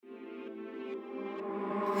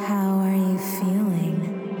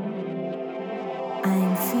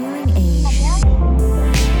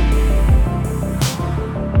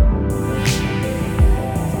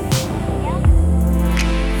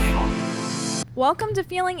Welcome to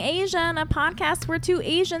Feeling Asian, a podcast where two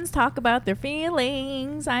Asians talk about their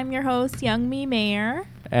feelings. I'm your host, Young Mi Mayer.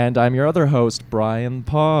 And I'm your other host, Brian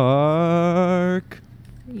Park.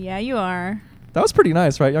 Yeah, you are. That was pretty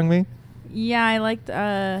nice, right, Young Mi? Yeah, I liked,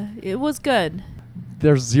 it was good.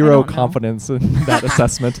 There's zero confidence in that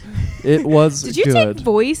assessment. It was good. Did you take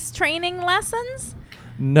voice training lessons?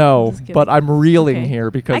 No, but I'm reeling here I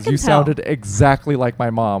because can you tell. sounded exactly like my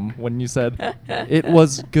mom when you said, it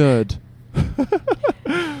was good.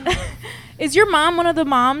 Is your mom one of the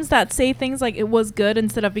moms that say things like it was good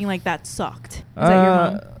instead of being like that sucked? Is that your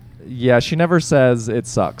mom? Yeah, she never says it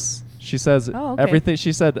sucks. She says everything.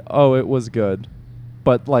 She said, oh, it was good.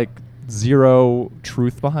 But like zero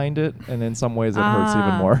truth behind it. And in some ways it hurts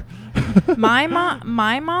even more.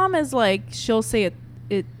 my mom is like, she'll say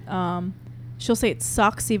it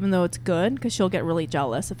sucks even though it's good because she'll get really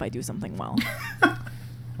jealous if I do something well.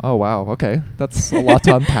 Oh, wow. Okay. That's a lot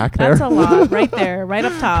to unpack there. That's a lot right there, right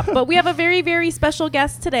up top. But we have a very, very special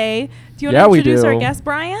guest today. Do you want to introduce our guest,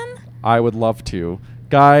 Brian? I would love to.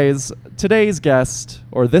 Guys, today's guest,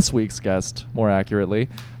 or this week's guest, more accurately,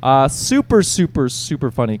 super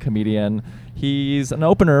funny comedian. He's an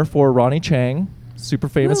opener for Ronnie Chang, super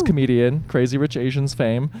famous comedian, Crazy Rich Asians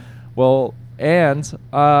fame. Well, and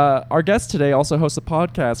our guest today also hosts a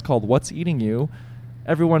podcast called What's Eating You?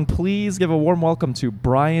 Everyone, please give a warm welcome to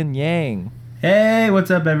Brian Yang. Hey, what's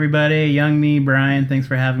up, everybody? Young Me, Brian. Thanks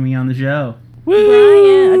for having me on the show. Woo!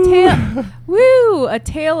 A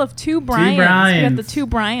tale of two Brians. We got the two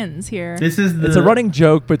Brians here. It's a running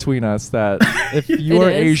joke between us that if you are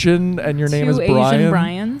Asian and your name is Brian,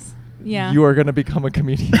 Brians. Yeah. You are going to become a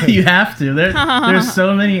comedian. You have to. There's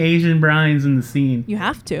so many Asian Brians in the scene. You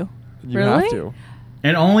have to. You have to.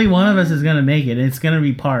 And only one of us is going to make it. It's going to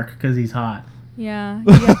be Park because he's hot. Yeah,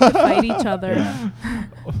 you have to fight each other. Yeah.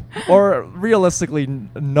 Or realistically,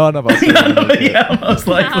 none of us. Yeah, most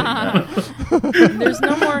likely. There's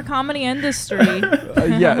no more comedy industry.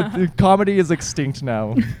 Comedy is extinct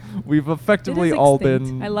now. We've effectively all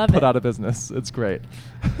been put out of business. It's great.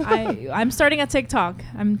 I'm starting a TikTok.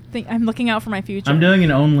 I'm looking out for my future. I'm doing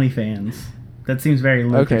an OnlyFans. That seems very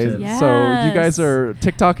lucrative. Okay, so you guys are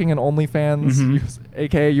TikToking and OnlyFans,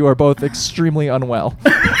 aka you are both extremely unwell.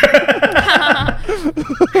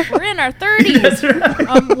 We're in our 30s.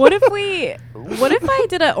 What if I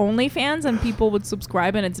did an OnlyFans and people would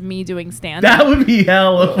subscribe and it's me doing stand-up? That would be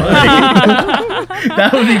hella funny.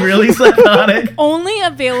 That would be really psychotic. Only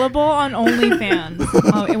available on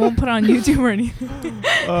OnlyFans. It won't put on YouTube or anything.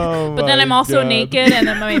 But then I'm also naked, and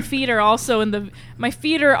then my feet are also in view.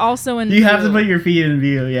 You have to put your feet in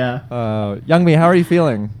view, yeah. Young Mi, how are you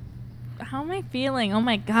feeling? How am I feeling? Oh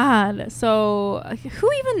my God. So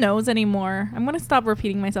who even knows anymore? I'm going to stop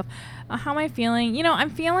repeating myself. How am I feeling? I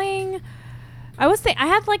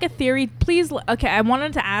had like a theory. Please. Okay. I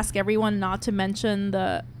wanted to ask everyone not to mention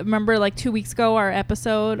remember like 2 weeks ago, our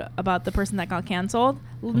episode about the person that got canceled.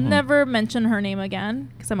 Never mention her name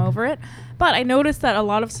again because I'm over it. But I noticed that a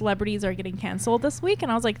lot of celebrities are getting canceled this week. And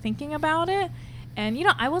I was like thinking about it. And,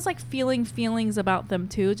 I was, like, feeling feelings about them,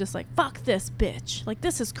 too. Just like, fuck this bitch. Like,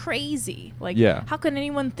 this is crazy. Like, how can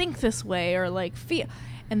anyone think this way or, like, feel?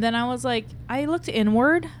 And then I was like, I looked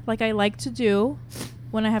inward, like I like to do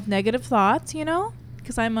when I have negative thoughts,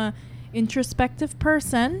 because I'm a introspective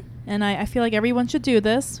person. And I feel like everyone should do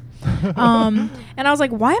this. And I was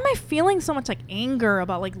like, why am I feeling so much, like, anger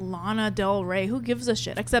about, like, Lana Del Rey? Who gives a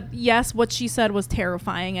shit? Except, yes, what she said was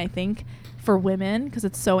terrifying, I think, for women because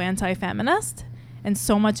it's so anti-feminist. And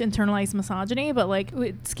so much internalized misogyny, but like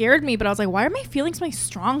it scared me. But I was like, why am I feeling so many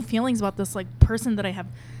strong feelings about this like person that I have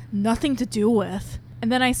nothing to do with?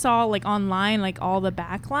 And then I saw like online like all the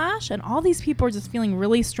backlash, and all these people are just feeling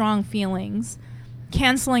really strong feelings,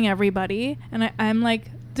 canceling everybody. And I'm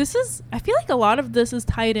like, I feel like a lot of this is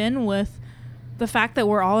tied in with the fact that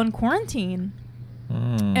we're all in quarantine,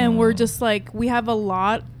 and we're just like we have a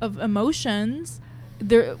lot of emotions.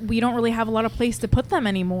 We don't really have a lot of place to put them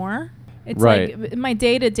anymore. It's like in my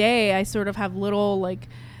day to day, I sort of have little like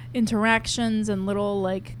interactions and little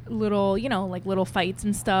fights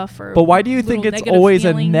and stuff. But why do you think it's always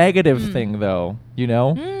a negative thing, though?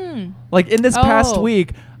 Like in this past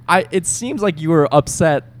week, it seems like you were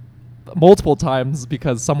upset multiple times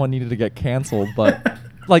because someone needed to get canceled. But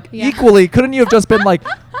like equally, couldn't you have just been like,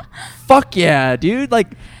 "Fuck yeah, dude! Like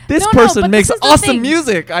this person makes awesome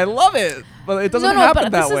music. I love it." But it doesn't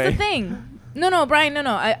happen that way. This is the thing. No, Brian,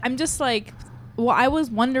 no. I'm just like, I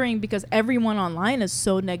was wondering because everyone online is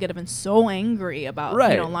so negative and so angry about,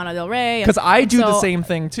 Lana Del Rey. Because I do the same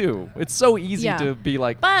thing too. It's so easy to be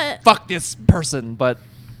like, fuck this person. But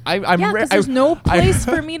I'm Yeah, re- because there's no I- place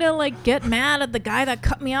for me to like get mad at the guy that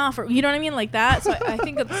cut me off, or you know what I mean, like that. So I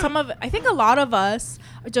think that I think a lot of us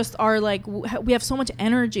just are like we have so much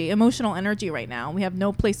energy, emotional energy right now. We have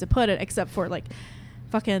no place to put it except for like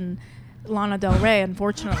fucking Lana Del Rey,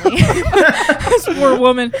 unfortunately. This poor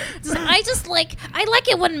woman. I like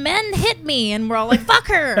it when men hit me, and we're all like, "Fuck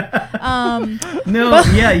her."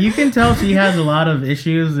 Yeah, you can tell she has a lot of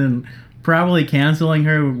issues, and probably canceling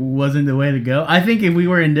her wasn't the way to go. I think if we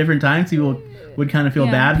were in different times, people would kind of feel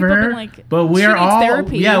Yeah, bad for people have her. been like, But she we're needs all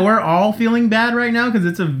therapy. we're all feeling bad right now because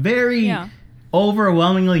it's a very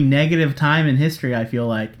overwhelmingly negative time in history. I feel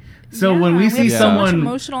like. So when we see have so much someone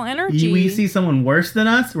emotional energy, we see someone worse than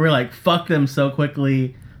us, we're like, fuck them so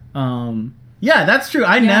quickly. Yeah, that's true.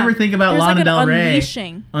 I never think about There's Lana like an Del Rey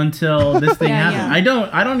unleashing. until this thing Yeah, happened. yeah.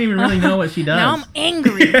 I don't even really know what she does. Now I'm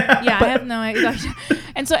angry. Yeah. I have no idea.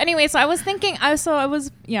 And so anyway, so I was thinking, I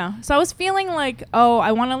was feeling like,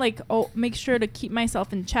 I want to make sure to keep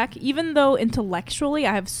myself in check, even though intellectually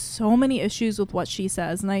I have so many issues with what she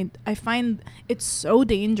says, and I find it's so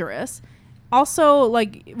dangerous. Also,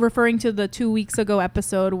 like referring to the 2 weeks ago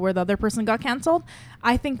episode where the other person got canceled,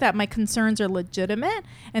 I think that my concerns are legitimate,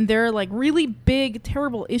 and there are like really big,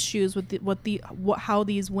 terrible issues with how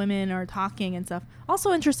these women are talking and stuff.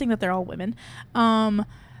 Also interesting that they're all women,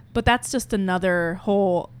 but that's just a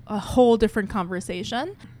whole different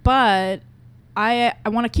conversation. But I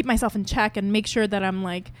want to keep myself in check and make sure that I'm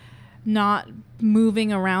like not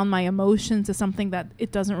moving around my emotions to something that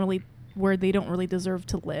it doesn't really. Where they don't really deserve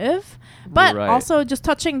to live. But also just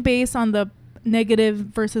touching base on the negative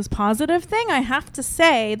versus positive thing, I have to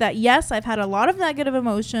say that yes, I've had a lot of negative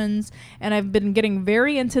emotions, and I've been getting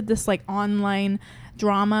very into this like online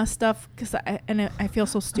drama stuff because I feel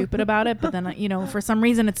so stupid about it, but then for some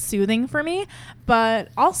reason it's soothing for me. But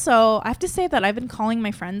also I have to say that I've been calling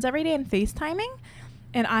my friends every day and FaceTiming,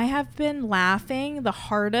 and I have been laughing the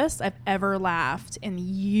hardest I've ever laughed in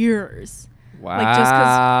years. Wow. Like just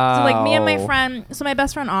because, so like me and my friend, so my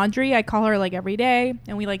best friend Audrey, I call her like every day,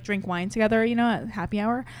 and we like drink wine together, at happy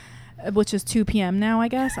hour, which is 2 p.m. now, I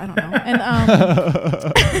guess. I don't know. And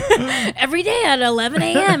every day at 11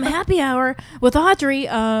 a.m. happy hour with Audrey.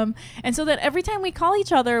 And so that every time we call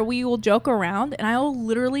each other, we will joke around, and I will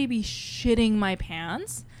literally be shitting my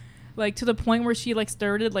pants. Like to the point where she like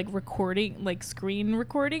started like recording, like screen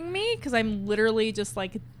recording me, because I'm literally just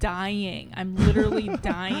like dying. I'm literally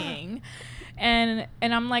dying. And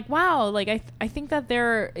I'm like, wow, like I think that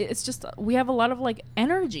it's just, we have a lot of like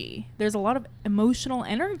energy. There's a lot of emotional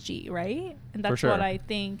energy, right? And that's what I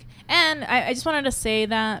think. And I just wanted to say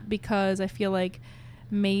that because I feel like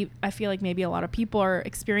maybe a lot of people are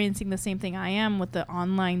experiencing the same thing I am with the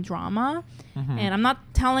online drama. Mm-hmm. And I'm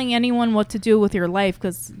not telling anyone what to do with your life,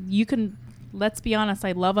 because you can. Let's be honest,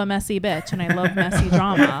 I love a messy bitch and I love messy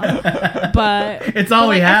drama. But it's all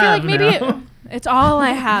we have. I feel like maybe it's all I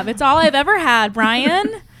have. It's all I've ever had, Brian.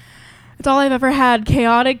 It's all I've ever had,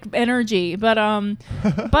 chaotic energy. But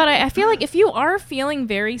I feel like if you are feeling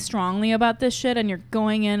very strongly about this shit and you're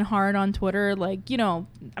going in hard on Twitter, like, I'm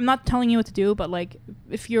not telling you what to do, but like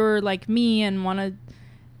if you're like me and want to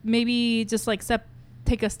maybe just like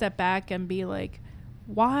take a step back and be like,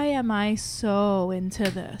 why am I so into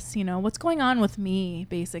this? What's going on with me,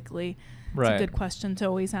 basically? It's a good question to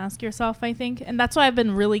always ask yourself, I think. And that's why I've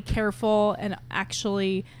been really careful and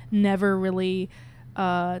actually never really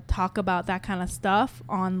talk about that kind of stuff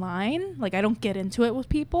online. Like, I don't get into it with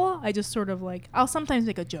people. I just sort of like, I'll sometimes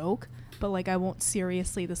make a joke, but like I won't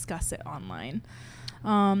seriously discuss it online.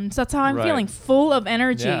 So that's how I'm feeling, full of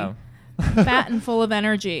energy. Yeah. Fat and full of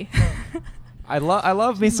energy. I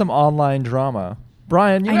love me some online drama.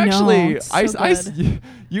 Brian, you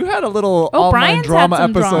you had a little online Brian's drama had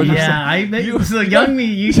some episode. drama. Yeah, so Young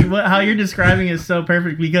Me, how you're describing is so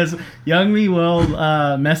perfect, because Young Me will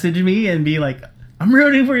message me and be like, "I'm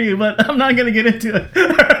rooting for you, but I'm not gonna get into it."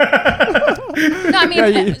 No, I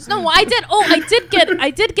mean, no, I did. Oh, I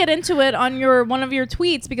did get into it on one of your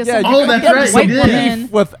tweets, because that's right. White you woman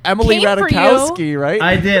did. With Emily Ratajkowski, right?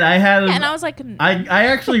 I did. I had. Yeah, and I was like, I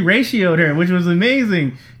actually ratioed her, which was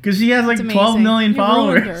amazing, because she has like 12 million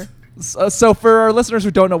followers. So for our listeners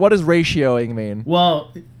who don't know, what does ratioing mean?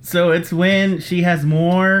 Well, so it's when she has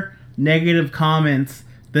more negative comments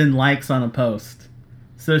than likes on a post.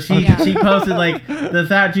 So she posted like, "The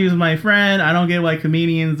fat Jew's my friend. I don't get why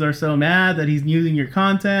comedians are so mad that he's using your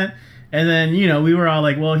content." And then, we were all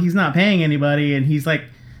like, well, he's not paying anybody, and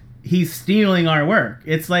he's stealing our work.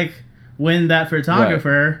 It's like when that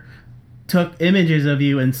photographer took images of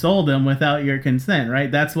you and sold them without your consent,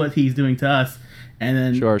 right? That's what he's doing to us. And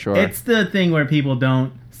then sure. It's the thing where people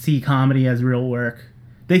don't see comedy as real work.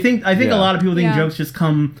 I think Yeah. a lot of people think Yeah. jokes just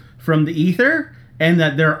come from the ether and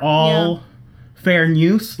that they're all fair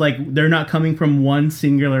use. Like they're not coming from one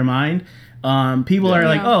singular mind. People are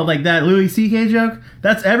like, Yeah. oh, like that Louis C.K. joke.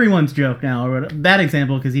 That's everyone's joke now. Or bad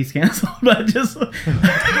example because he's canceled, but just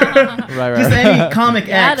Right. just any comic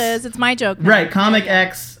Yeah, X. it is. It's my joke. now. Right, comic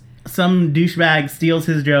X. Some douchebag steals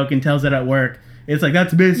his joke and tells it at work. It's like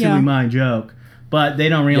that's basically Yeah. my joke, but they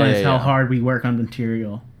don't realize yeah, how yeah. hard we work on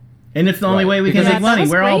material. And it's the only Right. way we can Because make Yeah, that money.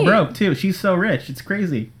 was We're all great. broke too. She's so rich. It's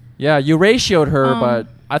crazy. Yeah, you ratioed her, but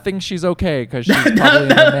I think she's okay because she's probably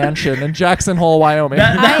in a mansion in Jackson Hole, Wyoming.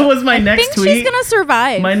 That was my I next think tweet. she's gonna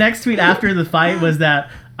survive. My next tweet after the fight was that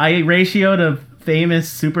I ratioed a famous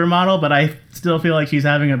supermodel, but I still feel like she's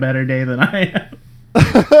having a better day than I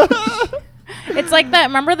am. It's like that.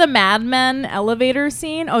 Remember the Mad Men elevator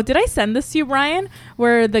scene? Oh, did I send this to you, Brian?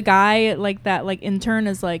 Where the guy, like that, like intern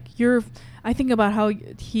is like, I think about how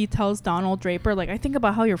he tells Donald Draper, like, I think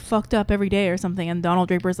about how you're fucked up every day or something, and Donald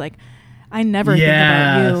Draper's like, I never think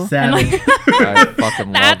about you. savage. And like, I fucking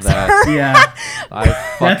love that's that. her. Yeah, I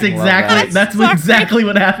that's fucking love exactly that. that's Sorry. exactly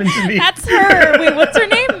what happened to me. That's her. Wait, what's her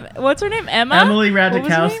name? What's her name? Emma. Emily What was her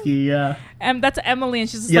name? Ratajkowski. Yeah, That's Emily, and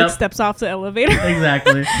she just Yep. like steps off the elevator.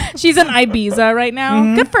 exactly. She's in Ibiza right now.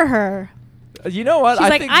 Mhm. Good for her. You know what? She's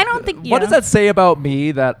like, I don't think- What does yeah. that say about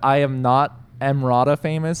me that I am not Emrata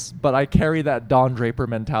famous, but I carry that Don Draper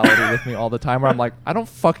mentality with me all the time where I'm like, I don't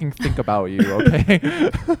fucking think about you, okay?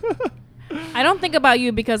 I don't think about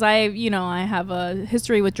you because I have a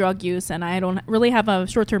history with drug use and I don't really have a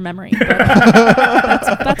short-term memory. But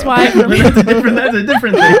that's why. For me. That's a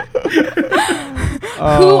different thing.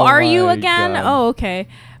 Who are you my again? God. Oh, okay.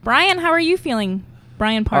 Brian, how are you feeling?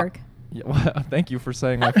 Brian Park. Yeah, well, thank you for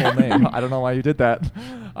saying my full name. I don't know why you did that.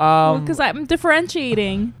 Because I'm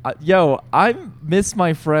differentiating. I miss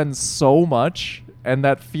my friends so much, and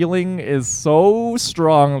that feeling is so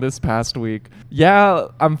strong this past week. Yeah,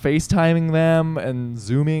 I'm FaceTiming them and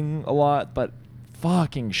Zooming a lot, but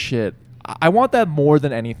fucking shit. I want that more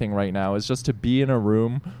than anything right now, is just to be in a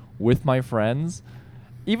room with my friends.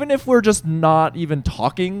 Even if we're just not even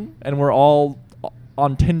talking and we're all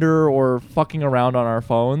on Tinder or fucking around on our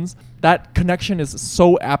phones, that connection is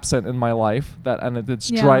so absent in my life and it's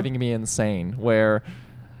Yeah. driving me insane. Where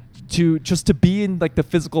to be in like the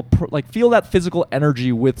physical, feel that physical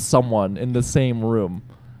energy with someone in the same room.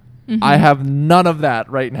 Mhm. I have none of that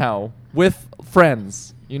right now with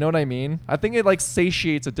friends. You know what I mean? I think it like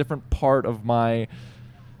satiates a different part of my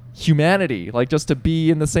humanity, like just to be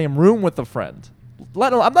in the same room with a friend.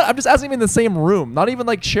 I'm just asking to be in the same room, not even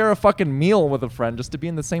like share a fucking meal with a friend, just to be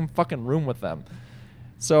in the same fucking room with them.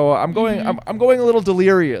 So I'm going I'm going a little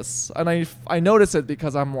delirious, and I notice it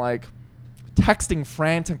because I'm like texting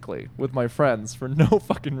frantically with my friends for no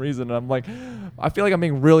fucking reason. And I'm like, I feel like I'm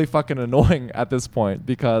being really fucking annoying at this point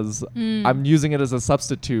because I'm using it as a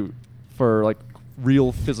substitute for like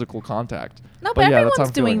real physical contact. No, but yeah, that's how everyone's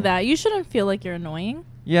I'm feeling. doing that. You shouldn't feel like you're annoying.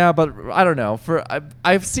 Yeah, but I don't know.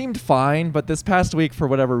 I've seemed fine, but this past week, for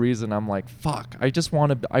whatever reason, I'm like, fuck.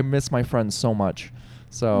 I miss my friends so much.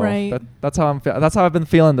 So Right. that's how that's how I've been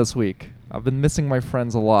feeling this week. I've been missing my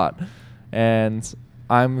friends a lot, and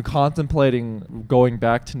I'm contemplating going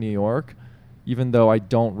back to New York, even though I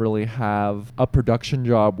don't really have a production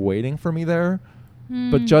job waiting for me there,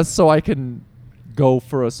 but just so I can go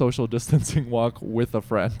for a social distancing walk with a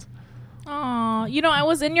friend. Aw, I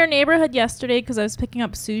was in your neighborhood yesterday because I was picking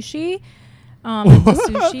up sushi.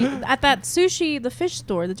 At that sushi, the fish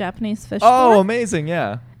store, the Japanese fish Oh, store. amazing!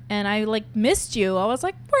 Yeah. And I missed you. I was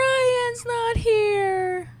like, Brian's not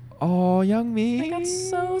here. Oh, young me. I got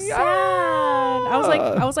so sad. I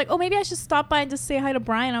was like, oh, maybe I should stop by and just say hi to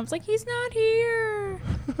Brian. I was like, he's not here.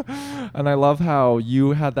 And I love how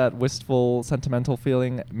you had that wistful, sentimental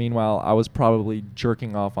feeling. Meanwhile, I was probably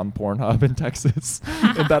jerking off on Pornhub in Texas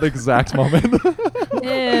in that exact moment.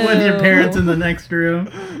 With your parents in the next room.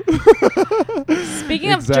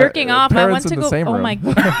 Speaking of jerking off, I went Parents to in the go. same Oh room. my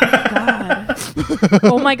god!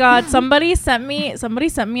 Oh my god! Somebody sent me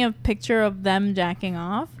a picture of them jacking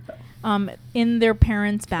off, in their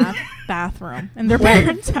parents' bathroom in their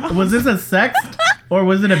parents' house. Was this a sext or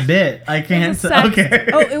was it a bit? I It can't was a say. sex- Okay.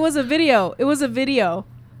 Oh, it was a video. It was a video.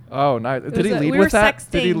 Oh, nice. Did was he a- lead we were with that?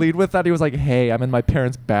 Did he sexting. lead with that? He was like, hey, I'm in my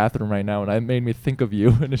parents' bathroom right now, and it made me think of you.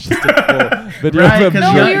 And it's just a full video Right, of him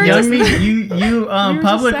because No, we were young just- me, you were just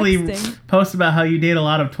publicly sexting. post about how you date a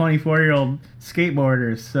lot of 24-year-old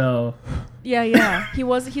skateboarders. So Yeah.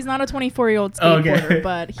 He's not a 24-year-old Okay. skateboarder,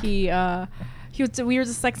 but we were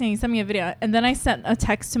just texting. He sent me a video, and then I sent a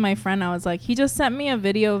text to my friend. I was like, he just sent me a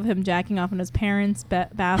video of him jacking off in his parents'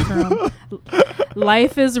 bathroom.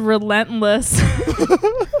 Life is relentless.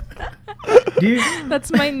 Dude,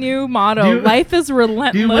 That's my new motto. Do- Life is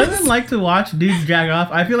relentless. do women like to watch dudes jack off?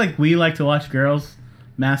 I feel like we like to watch girls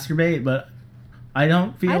masturbate, but I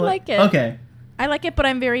don't feel I like it. Okay. I like it, but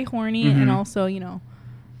I'm very horny, Mhm. and also,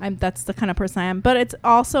 that's the kind of person I am. But it's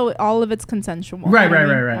also all of it's consensual. Right, you know what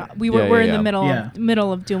I right, mean? right. We're in Yeah. the middle Yeah.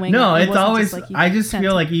 middle of doing. No, it. It it's wasn't always. just like you I just sent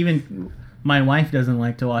feel it. like even my wife doesn't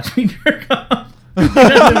like to watch me jerk off. You know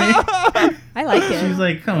what I mean? I like it. She's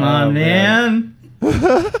like, "Come Oh, on, man."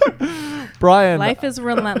 Brian, Life is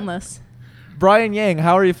relentless. Brian Yang,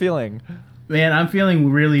 how are you feeling? Man, I'm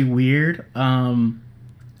feeling really weird.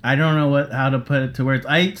 I don't know how to put it to words.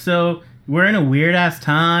 So we're in a weird ass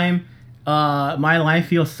time. My life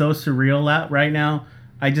feels so surreal right now.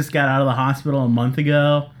 I just got out of the hospital a month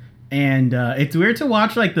ago, and it's weird to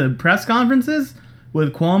watch like the press conferences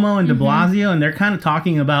with Cuomo and De Blasio, and they're kind of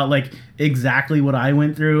talking about like exactly what I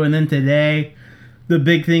went through. And then today, the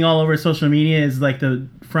big thing all over social media is like the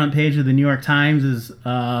front page of the New York Times is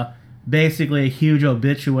basically a huge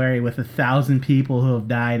obituary with 1,000 people who have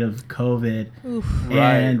died of COVID. Oof.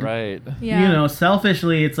 And, Right. Yeah.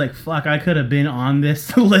 Selfishly, it's like, fuck, I could have been on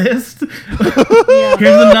this list. Yeah.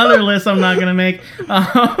 Here's another list I'm not going to make.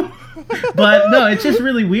 But no, it's just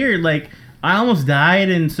really weird. Like, I almost died,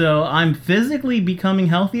 and so I'm physically becoming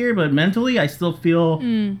healthier, but mentally, I still feel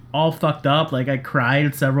all fucked up. Like, I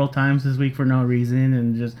cried several times this week for no reason,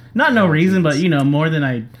 and just, not no reason, but, more than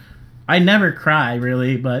I never cry,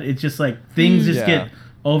 really, but it's just like, things just Yeah. get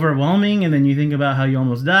overwhelming, and then you think about how you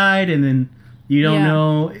almost died, and then you don't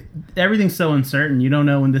know. Everything's so uncertain. You don't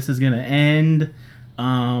know when this is going to end,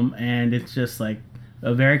 and it's just like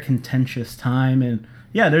a very contentious time. And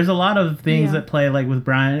yeah, there's a lot of things that play, like with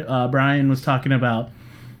Brian. Brian was talking about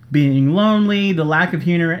being lonely. The lack of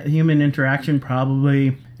human interaction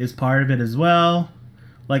probably is part of it as well.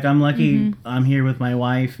 Like, I'm lucky I'm here with my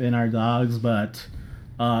wife and our dogs, but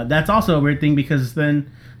that's also a weird thing because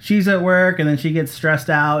then she's at work and then she gets stressed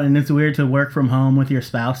out, and it's weird to work from home with your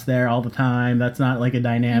spouse there all the time. That's not like a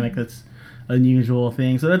dynamic that's an unusual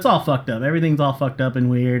thing. So that's all fucked up. Everything's all fucked up and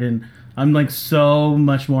weird, and I'm like so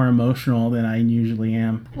much more emotional than I usually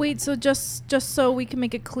am. Wait, so just so we can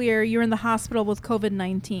make it clear, you're in the hospital with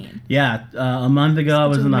COVID-19. Yeah, a month ago I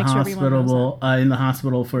was Just in the make sure everyone knows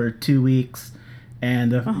hospital for 2 weeks,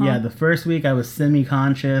 and the first week I was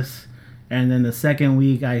semi-conscious, and then the second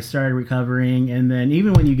week I started recovering, and then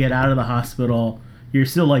even when you get out of the hospital, you're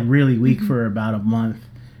still like really weak for about a month,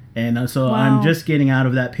 and so I'm just getting out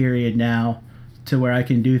of that period now, to where I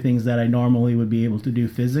can do things that I normally would be able to do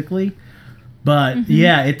physically. But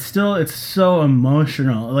yeah, it's so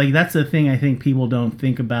emotional. Like, that's the thing I think people don't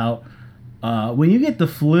think about. When you get the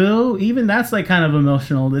flu, even that's like kind of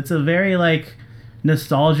emotional. It's a very like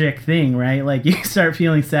nostalgic thing, right? Like, you start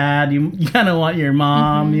feeling sad. You kind of want your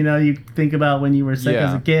mom, you think about when you were sick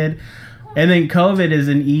as a kid. And then COVID is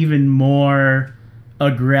an even more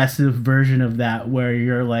aggressive version of that, where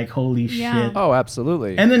you're like, holy shit. Oh,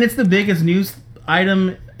 absolutely. And then it's the biggest news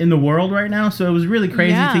item in the world right now, so it was really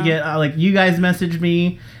crazy to get like, you guys messaged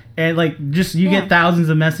me, and like, just you get thousands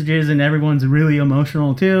of messages, and everyone's really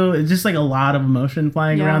emotional too. It's just like a lot of emotion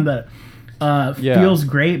flying around that feels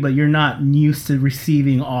great, but you're not used to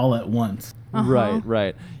receiving all at once.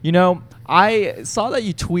 Right. I saw that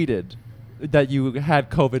you tweeted that you had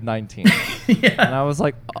COVID-19. And I was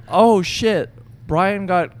like, oh shit, Brian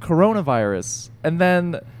got coronavirus. And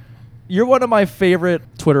then you're one of my favorite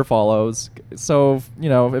Twitter follows. So,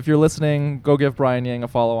 if you're listening, go give Brian Yang a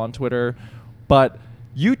follow on Twitter. But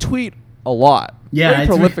you tweet a lot. Yeah,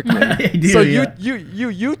 very prolifically. I do, so yeah.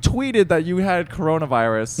 you tweeted that you had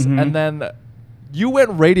coronavirus, and then you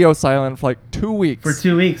went radio silent for like 2 weeks. For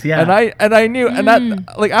 2 weeks, yeah. And I knew, and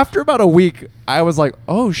that, like, after about a week, I was like,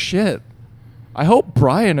 oh shit, I hope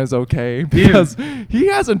Brian is okay, because he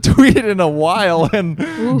hasn't tweeted in a while, and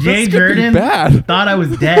Jay Jordan thought I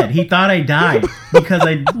was dead. He thought I died because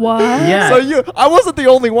I. What? Yeah. So I wasn't the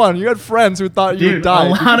only one. You had friends who thought you died. A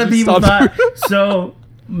lot of because you people stopped thought. So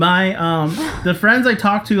my the friends I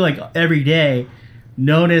talk to like every day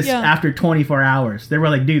noticed after 24 hours. They were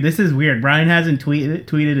like, dude, this is weird. Brian hasn't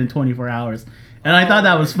tweeted in 24 hours. And I thought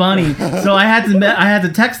that was funny, so I had to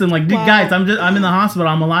text them like, dude, guys, I'm in the hospital,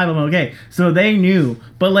 I'm alive, I'm okay. So they knew,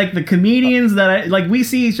 but like the comedians that we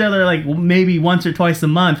see each other like maybe once or twice a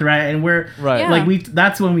month, right? And we're like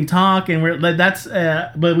that's when we talk, and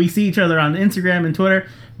but we see each other on Instagram and Twitter.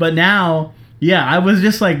 But now, I was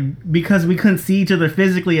just like, because we couldn't see each other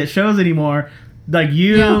physically at shows anymore. Like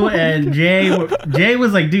you and Jay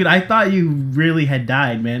was like, dude, I thought you really had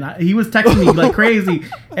died, man. He was texting me like crazy,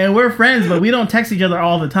 and we're friends, but we don't text each other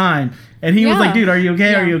all the time. And he was like, dude, are you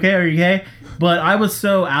okay? Are you okay? Are you okay? But I was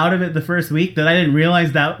so out of it the first week that I didn't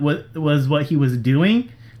realize that was what he was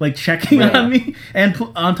doing, like checking on me. And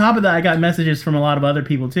on top of that, I got messages from a lot of other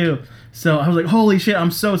people too. So I was like, holy shit,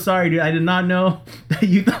 I'm so sorry, dude. I did not know that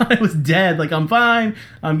you thought I was dead. Like, I'm fine.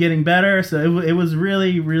 I'm getting better. So it was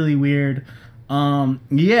really, really weird.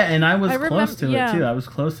 Yeah, and I was close to it too. I was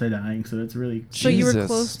close to dying, so it's really... So you were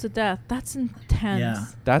close to death. That's intense. Yeah.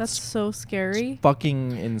 That's so scary.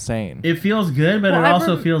 Fucking insane. It feels good, but it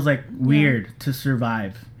also feels like weird to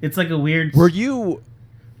survive. It's like a weird... Were you...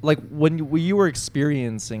 Like, when you were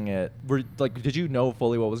experiencing it, did you know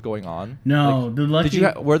fully what was going on? No.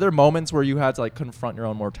 Like, were there moments where you had to, like, confront your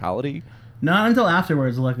own mortality? Not until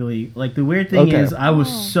afterwards, luckily. Like, the weird thing is, I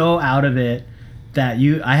was so out of it that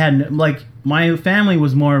I had, like, my family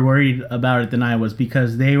was more worried about it than I was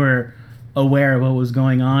because they were aware of what was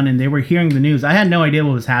going on and they were hearing the news. I had no idea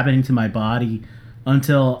what was happening to my body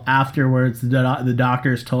until afterwards. The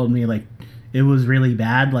doctors told me, like, it was really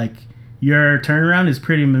bad. Like, your turnaround is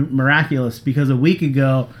pretty miraculous because a week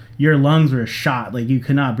ago, your lungs were shot. Like, you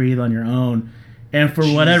could not breathe on your own. And for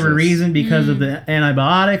whatever reason, because of the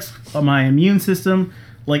antibiotics, my immune system,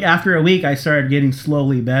 like, after a week, I started getting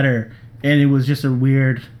slowly better. And it was just a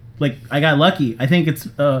weird, like, I got lucky. I think it's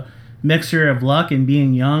a mixture of luck and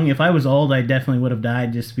being young. If I was old, I definitely would have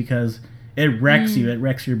died just because it wrecks you. It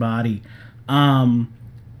wrecks your body.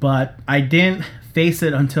 But I didn't face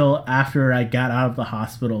it until after I got out of the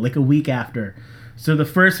hospital, like a week after. So the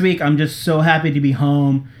first week, I'm just so happy to be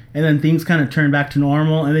home. And then things kind of turn back to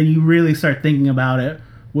normal. And then you really start thinking about it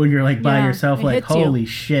when you're, like, by yourself, like, holy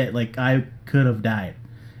shit, like, I could have died.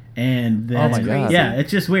 And then, yeah,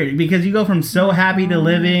 it's just weird because you go from so happy to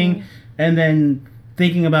living and then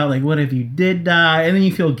thinking about, like, what if you did die? And then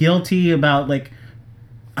you feel guilty about, like,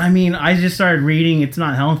 I mean, I just started reading, it's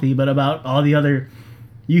not healthy, but about all the other,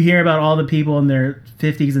 you hear about all the people in their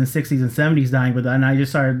 50s and 60s and 70s dying, but then I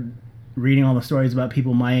just started reading all the stories about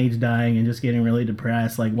people my age dying and just getting really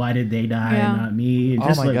depressed. Like, why did they die and not me? And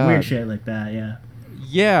just, like, weird shit like that,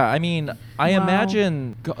 Yeah, I mean, I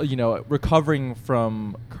imagine, recovering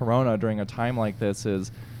from corona during a time like this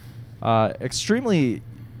is extremely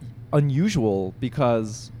unusual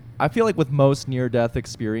because I feel like with most near-death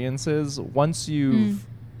experiences, once you've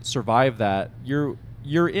survived that,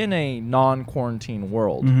 you're in a non-quarantine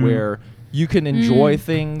world where you can enjoy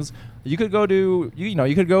things. You could go to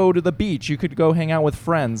you could go to the beach, you could go hang out with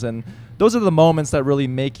friends, and those are the moments that really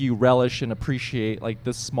make you relish and appreciate, like,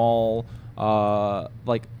 the small even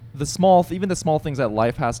the small things that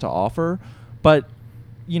life has to offer. But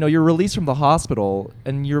you're released from the hospital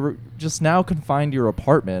and you're just now confined to your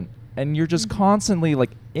apartment and you're just constantly,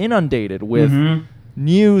 like, inundated with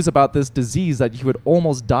news about this disease that you had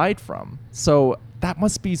almost died from. So that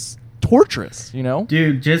must be torturous,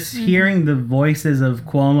 Dude, just hearing the voices of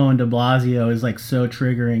Cuomo and de Blasio is, like, so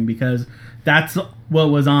triggering because that's what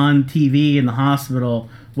was on TV in the hospital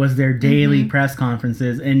was their daily press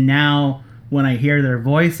conferences. And now when I hear their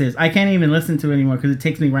voices, I can't even listen to it anymore because it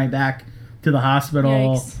takes me right back to the hospital.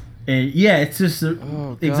 Yikes. And yeah, it's just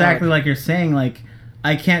exactly like you're saying. Like,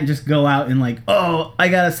 I can't just go out and, like, oh, I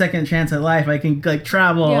got a second chance at life. I can, like,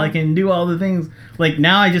 travel. I can do all the things. Like,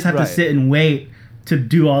 now I just have to sit and wait to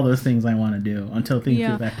do all those things I want to do until things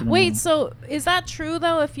get back to normal. Wait, so is that true,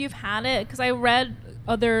 though, if you've had it? Because I read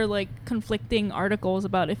other, like, conflicting articles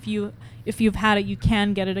about if you've had it, you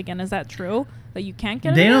can get it again. Is that true? That you can't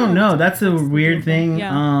get it? They don't know. That's a weird thing.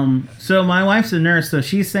 Yeah. So my wife's a nurse, so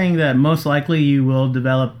she's saying that most likely you will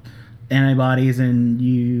develop antibodies and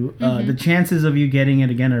you the chances of you getting it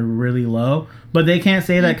again are really low. But they can't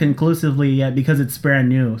say that conclusively yet because it's brand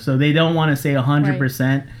new. So they don't want to say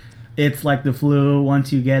 100%. It's like the flu.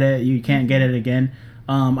 Once you get it, you can't get it again.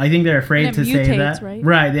 I think they're afraid to say that.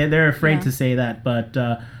 Right. They're afraid to say that. But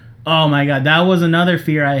oh my God, that was another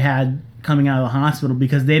fear I had coming out of the hospital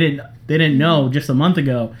because they didn't know just a month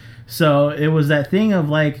ago. So it was that thing of,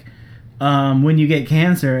 like, when you get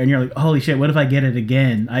cancer and you're like, holy shit, what if I get it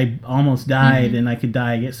again? I almost died and I could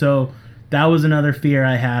die again. So that was another fear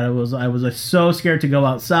I had. I was like, so scared to go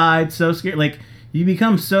outside, so scared. Like, you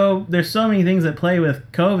become there's so many things that play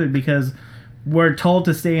with COVID because we're told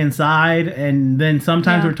to stay inside, and then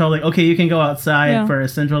sometimes we're told, like, okay, you can go outside for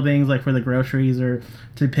essential things, like for the groceries or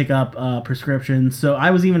to pick up prescriptions. So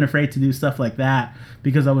I was even afraid to do stuff like that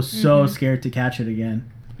because I was so scared to catch it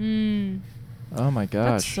again. Oh my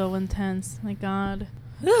gosh, that's so intense. My God.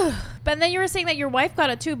 But then you were saying that your wife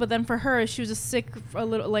got it too, but then for her, she was just sick a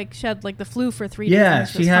little, like she had, like, the flu for 3 days. Yeah,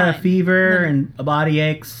 she had a fever and a body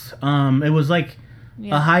aches. It was like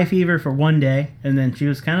a high fever for 1 day, and then she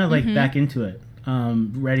was kind of like back into it,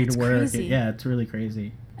 ready to work. Crazy. Yeah, it's really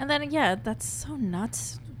crazy. And then that's so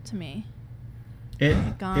nuts to me.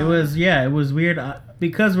 God. It was weird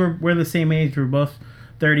because we're the same age. We're both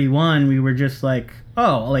 31. We were just like,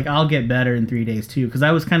 oh, like I'll get better in 3 days too, because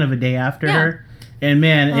I was kind of a day after her. And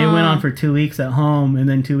man, it went on for 2 weeks at home and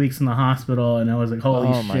then 2 weeks in the hospital, and I was like,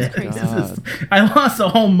 holy shit. I lost a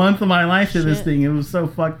whole month of my life to this thing. It was so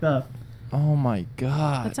fucked up. Oh my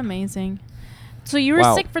God. That's amazing. So you were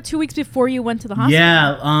sick for 2 weeks before you went to the hospital?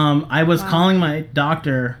 Yeah, I was calling my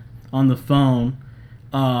doctor on the phone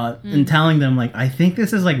and telling them, like, I think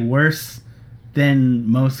this is like worse than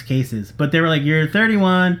most cases. But they were like, you're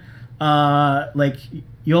 31, like,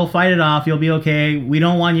 you'll fight it off. You'll be okay. We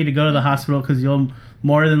don't want you to go to the hospital because you'll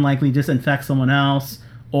more than likely just infect someone else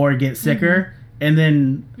or get sicker. And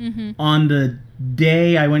then on the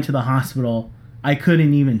day I went to the hospital, I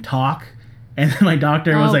couldn't even talk. And then my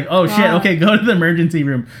doctor was like, oh, shit, okay, go to the emergency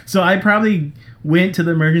room. So I probably went to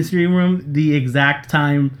the emergency room the exact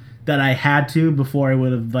time that I had to before I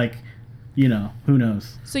would have, like, you know, who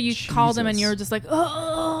knows. So you called him and you were just like,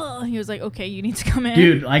 oh. He was like, okay, you need to come in.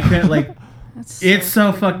 Dude, I couldn't, like... It's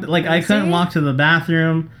so fucked. Like, I couldn't walk to the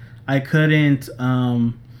bathroom. I couldn't,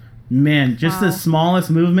 man, just the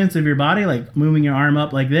smallest movements of your body, like moving your arm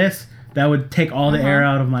up like this, that would take all the air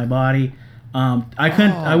out of my body.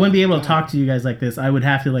 I wouldn't be able to talk to you guys like this. I would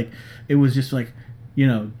have to, like, it was just like, you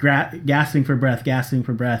know, gasping for breath.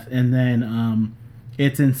 And then,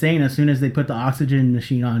 it's insane. As soon as they put the oxygen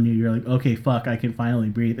machine on you, you're like, okay, fuck, I can finally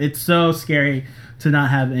breathe. It's so scary to not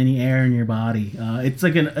have any air in your body. It's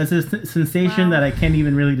like a sensation that I can't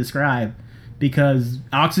even really describe, because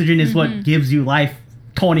oxygen is what gives you life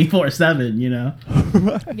 24/7, you know?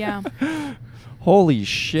 Yeah. Holy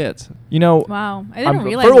shit. You know, wow. I didn't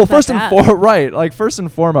realize first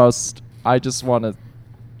and foremost, I just want to,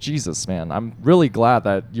 Jesus, man, I'm really glad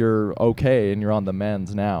that you're okay and you're on the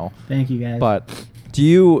mend now. Thank you, guys. But do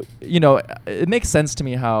you know, it makes sense to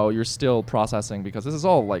me how you're still processing, because this is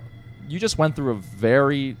all like, you just went through a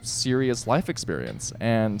very serious life experience,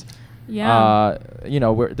 and you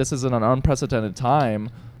know, this is an unprecedented time.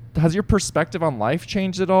 Has your perspective on life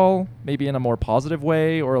changed at all? Maybe in a more positive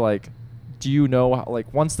way, or like, do you know,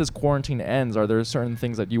 like, once this quarantine ends, are there certain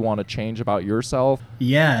things that you want to change about yourself?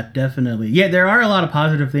 Yeah, definitely. Yeah, there are a lot of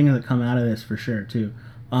positive things that come out of this for sure too.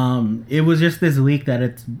 It was just this week that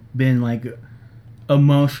it's been like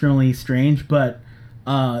emotionally strange, but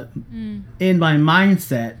in my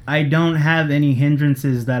mindset, I don't have any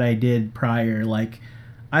hindrances that I did prior. Like,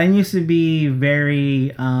 I used to be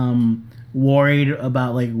very worried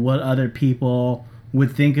about like what other people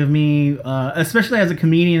would think of me, especially as a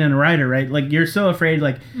comedian and a writer, right? Like, you're so afraid,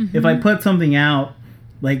 like, if I put something out,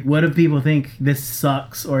 like, what if people think this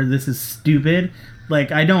sucks or this is stupid?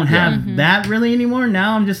 Like, I don't have that really anymore.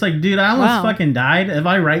 Now I'm just like, dude, I almost fucking died. If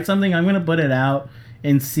I write something, I'm gonna put it out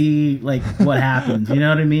and see, like, what happens. You know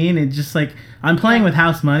what I mean? It's just like, I'm playing with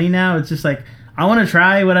house money now. It's just like, I want to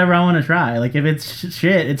try whatever I want to try. Like, if it's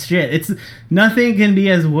shit, it's shit. It's nothing can be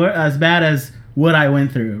as bad as what I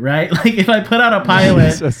went through, right? Like, if I put out a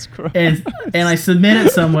pilot and I submit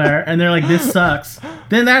it somewhere and they're like, this sucks,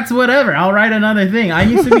 then that's whatever. I'll write another thing. I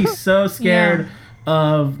used to be so scared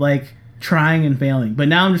of, like, trying and failing, but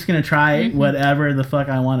now I'm just gonna try whatever the fuck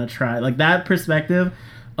I want to try. Like, that perspective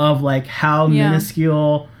of, like, how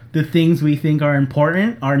minuscule the things we think are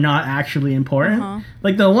important are not actually important.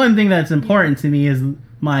 Like, the one thing that's important to me is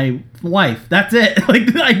my wife. That's it. Like,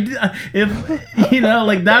 if you know,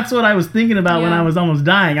 like, that's what I was thinking about when I was almost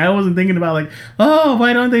dying. I wasn't thinking about, like, oh,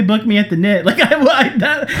 why don't they book me at the Knit? Like,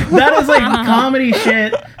 that is like comedy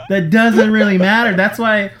shit that doesn't really matter. That's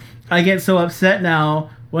why I get so upset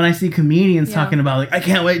now when I see comedians talking about, like, I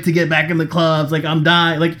can't wait to get back in the clubs. Like, I'm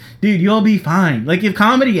dying. Like, dude, you'll be fine. Like, if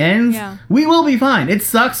comedy ends, we will be fine. It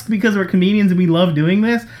sucks because we're comedians and we love doing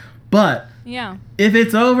this, but if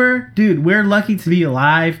it's over, dude, we're lucky to be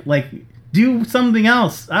alive. Like, do something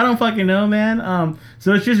else. I don't fucking know, man.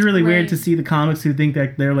 So it's just really weird to see the comics who think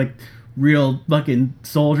that they're, like, real fucking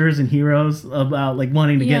soldiers and heroes about, like,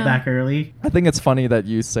 wanting to get back early. I think it's funny that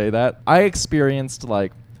you say that. I experienced,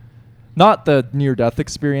 like, not the near-death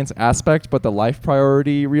experience aspect, but the life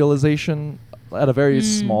priority realization at a very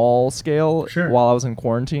small scale while I was in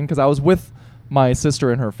quarantine, because I was with my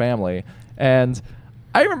sister and her family, and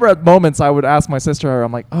I remember at moments I would ask my sister,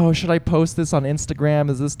 I'm like, oh, should I post this on Instagram?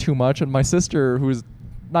 Is this too much? And my sister, who's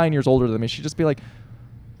 9 years older than me, she'd just be like,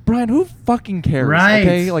 Brian, who fucking cares? Right.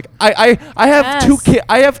 Okay, like, I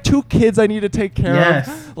have two kids I need to take care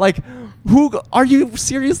of. Like, Who are you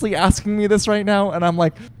seriously asking me this right now? And I'm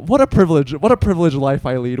like, what a privileged life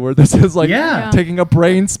I lead, where this is like Yeah. taking a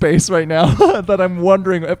brain space right now that I'm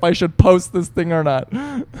wondering if I should post this thing or not.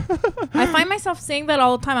 I find myself saying that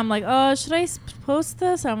all the time. I'm like, should I post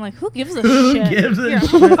this? And I'm like, who gives a Who shit? gives a Here,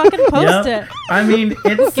 shit? I'm gonna fucking post Yep. it. I mean,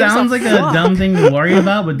 it gives sounds a like a fuck? dumb thing to worry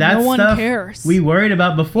about, but that's No one stuff cares. we worried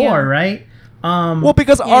about before, Yeah. right? Well,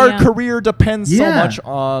 because Yeah, our yeah. career depends so Yeah. much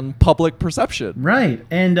on public perception. Right.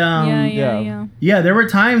 And yeah. yeah, there were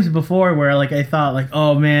times before where like I thought like,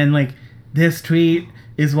 oh man, like this tweet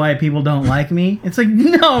is why people don't like me. It's like,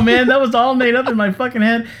 no man, that was all made up in my fucking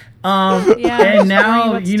head. Yeah, And just now worrying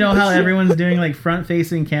about you know stupid how shit. everyone's doing like front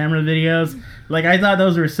facing camera videos. Like I thought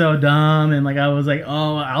those were so dumb, and like I was like,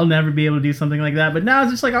 oh, I'll never be able to do something like that. But now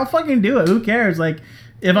it's just like I'll fucking do it. Who cares? Like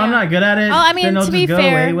if I'm Yeah. not good at it, Oh, I mean, then it'll to just be go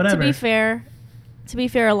fair, away. Whatever. to be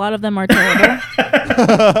fair, a lot of them are terrible.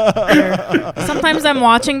 Sometimes I'm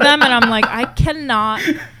watching them and I'm like, I cannot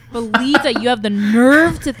believe that you have the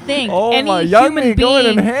nerve to think Oh any my, young human me going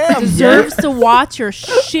in being ham. deserves to watch your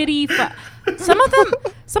shitty. Some of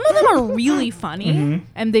them are really funny Mhm.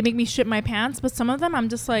 and they make me shit my pants. But some of them, I'm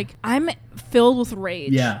just like, I'm filled with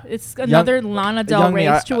rage. Yeah. It's another Lana Del young me, Rey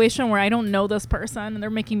I- situation where I don't know this person and they're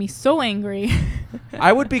making me so angry.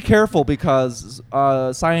 I would be careful because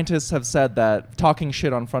scientists have said that talking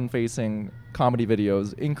shit on front-facing comedy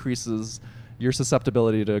videos increases your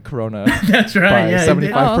susceptibility to corona That's right. by Yeah,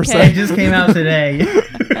 75%. Oh, okay. It just came out today.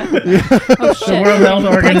 Oh shit! The World Health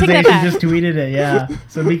I take that Organization back. just tweeted it. Yeah,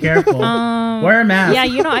 so be careful. Wear a mask. Yeah,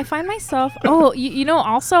 you know, I find myself. Oh, you know,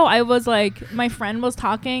 also, I was like, my friend was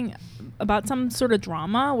talking about some sort of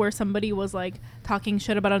drama where somebody was like talking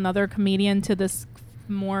shit about another comedian to this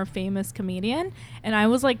more famous comedian, and I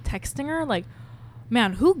was like texting her like,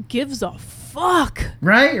 man, who gives a fuck?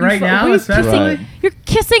 Right now, You're especially. Right. You're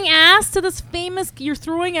kissing ass to this famous. You're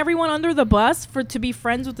throwing everyone under the bus to be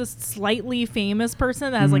friends with this slightly famous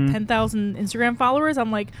person that has like 10,000 Instagram followers.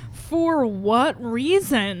 I'm like, for what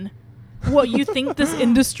reason? What, you think this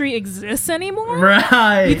industry exists anymore?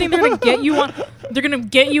 Right. You think they're gonna get you on? They're gonna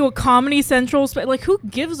get you a Comedy Central? Like, who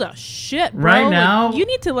gives a shit, bro? Right Like, now- you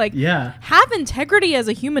need to like Yeah. have integrity as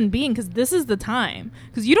a human being, because this is the time.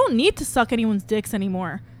 Because you don't need to suck anyone's dicks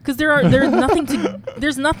anymore. Because there's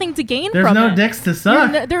nothing to gain There's from no it. dicks to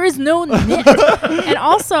suck. There is no nit. And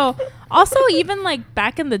also even like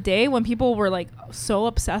back in the day when people were like so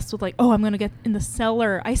obsessed with like, oh, I'm gonna get in the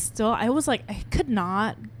cellar, I was like, I could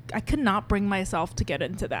not bring myself to get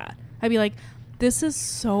into that. I'd be like, this is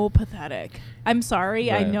so pathetic. I'm sorry.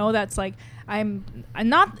 I Right. know that's like, I'm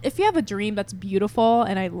not, if you have a dream, that's beautiful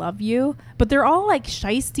and I love you, but they're all like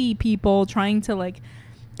shisty people trying to like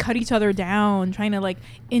cut each other down, trying to like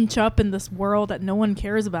inch up in this world that no one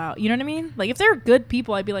cares about. You know what I mean? Like if they're good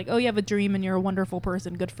people, I'd be like, oh, you have a dream and you're a wonderful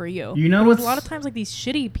person. Good for you. You know But what's a lot of times like these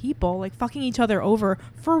shitty people like fucking each other over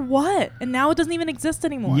for what? And now it doesn't even exist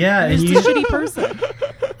anymore. Yeah, You're and just a shitty person.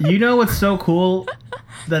 You know what's so cool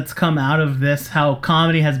that's come out of this? How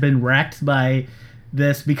comedy has been wrecked by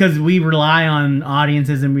this, because we rely on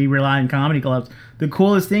audiences and we rely on comedy clubs. The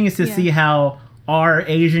coolest thing is to Yeah. see how our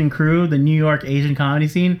Asian crew, the New York Asian comedy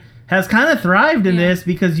scene, has kind of thrived in Yeah. this,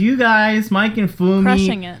 because you guys, Mike and Fumi,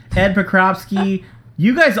 Crushing it. Ed Pokrovsky,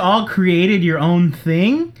 you guys all created your own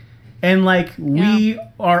thing. And like we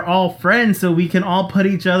are all friends, so we can all put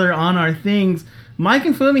each other on our things. Mike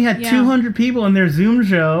and Fumi had Yeah. 200 people in their Zoom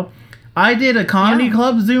show. I did a comedy Yeah.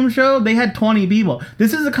 club Zoom show. They had 20 people.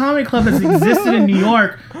 This is a comedy club that's existed in New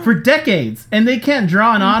York for decades, and they can't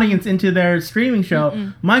draw an audience into their streaming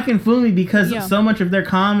show. Mike and Fumi, because Yeah. so much of their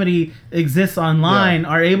comedy exists online,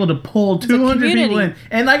 are able to pull a 200 people community.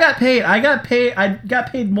 in. And I got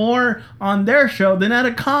paid more on their show than at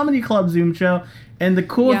a comedy club Zoom show. And the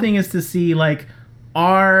cool Yeah. thing is to see like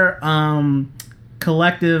our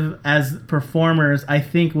collective as performers, I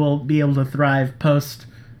think will be able to thrive post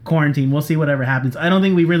quarantine. We'll see whatever happens. I don't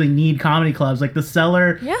think we really need comedy clubs. Like the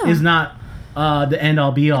Cellar Yeah. is not the end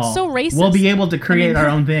all be all. so racist. We'll be able to create mean- our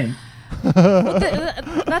own thing.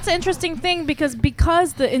 That's an interesting thing because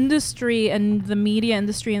the industry and the media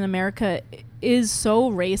industry in America is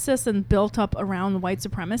so racist and built up around white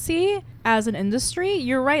supremacy as an industry.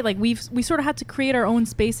 You're right. Like we sort of had to create our own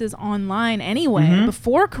spaces online anyway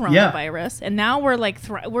before coronavirus, and now we're like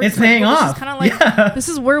It's paying this off. is kind of like Yeah. this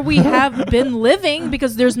is where we have been living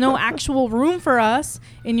because there's no actual room for us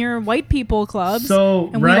in your white people clubs.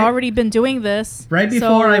 So, and right- we've already been doing this Right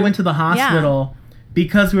before So, I went to the hospital,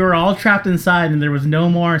 because we were all trapped inside and there was no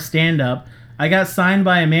more stand up, I got signed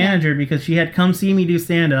by a manager because she had come see me do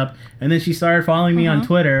stand up, and then she started following me on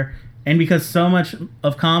Twitter. And because so much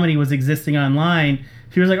of comedy was existing online,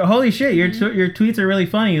 she was like, holy shit, your tweets are really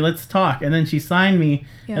funny. Let's talk. And then she signed me.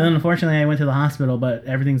 Yeah. And then unfortunately I went to the hospital, but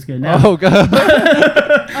everything's good now. Oh, God.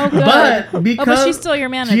 Oh, good. But because but she's still your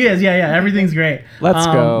manager. she is, yeah, everything's great. Let's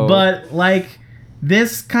go. But like,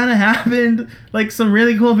 this kind of happened. Like, some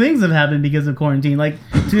really cool things have happened because of quarantine. Like,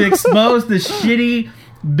 to expose the shitty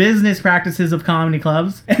business practices of comedy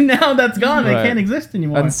clubs, and now that's gone. They Right. can't exist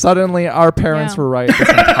anymore. And suddenly our parents Yeah. were right this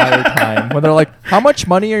entire time when they're like, how much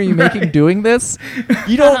money are you making doing this?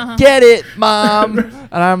 You don't get it, Mom.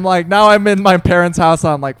 And I'm like, now I'm in my parents' house.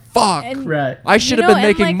 And I'm like, fuck. And- Right. I should You have know, been and,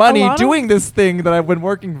 making like, a money lot of- doing this thing that I've been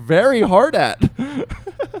working very hard at.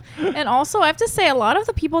 And also, I have to say, a lot of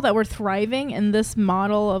the people that were thriving in this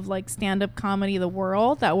model of like stand-up comedy, the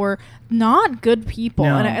world, that were not good people.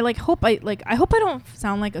 No. And I hope I don't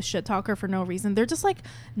sound like a shit talker for no reason. They're just like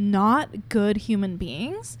not good human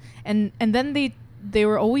beings. And then they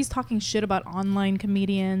were always talking shit about online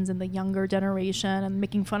comedians and the younger generation and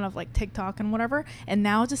making fun of like TikTok and whatever. And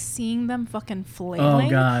now just seeing them fucking flailing. Oh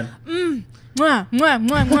God. Mwah, mwah,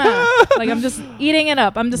 mwah, mwah. Like, I'm just eating it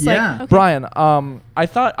up. I'm just Yeah. like, okay. Brian,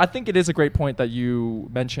 I think it is a great point that you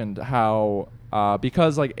mentioned how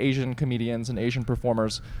because like Asian comedians and Asian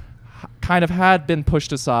performers kind of had been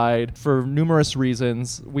pushed aside for numerous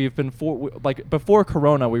reasons. We've been like before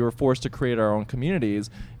Corona, we were forced to create our own communities,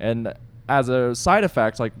 and as a side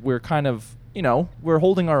effect, like we're kind of we're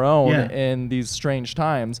holding our own Yeah. in these strange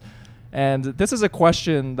times. And this is a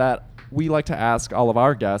question that we like to ask all of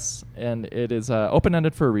our guests, and it is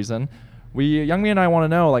open-ended for a reason. Youngmi and I want to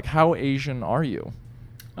know, like, how Asian are you?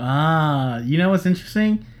 You know what's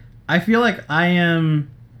interesting? I feel like I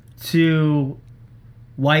am to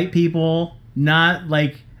white people not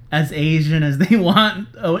like as Asian as they want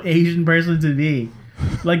an Asian person to be.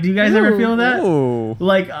 Like, do you guys ever feel that? Ooh.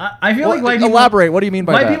 Like, I feel like white people... Elaborate. What do you mean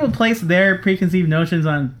by White that? people place their preconceived notions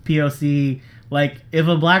on POC. Like, if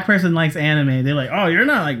a black person likes anime, they're like, oh, you're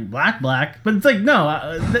not like black. But it's like,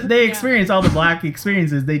 no, they experience all the black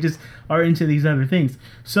experiences. They just are into these other things.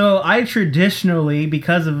 So I traditionally,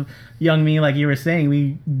 because of young me, like you were saying,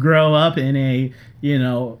 we grow up in a,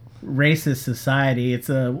 racist society. It's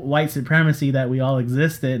a white supremacy that we all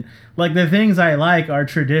existed. Like, the things I like are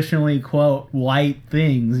traditionally, quote, white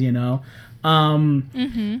things, like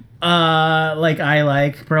I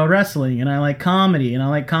like pro wrestling and I like comedy and I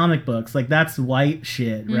like comic books. Like, that's white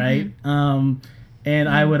shit, right? And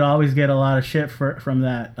I would always get a lot of shit from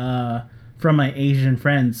that from my Asian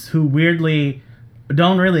friends who weirdly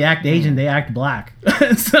don't really act Asian, they act black.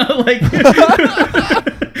 So like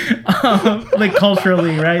like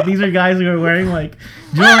culturally, right? These are guys who are wearing like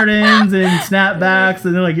Jordans and snapbacks,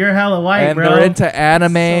 and they're like, "You're hella white, and bro." they're into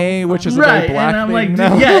anime, which is a very black and I'm thing like,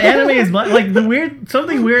 now. dude, yeah, anime is black. Like,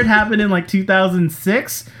 something weird happened in like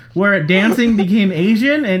 2006 where dancing became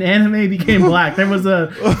Asian and anime became black. There was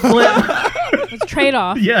a flip. It's a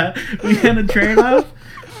trade-off. Yeah, we had a trade-off.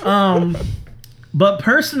 But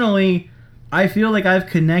personally, I feel like I've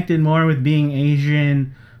connected more with being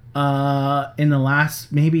Asian in the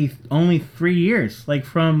last maybe only 3 years. Like,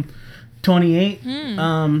 from 28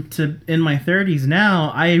 to in my 30s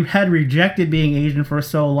now. I had rejected being Asian for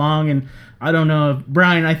so long, and I don't know if,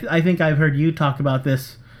 Brian, I think I've heard you talk about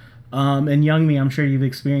this, and Young Me, I'm sure you've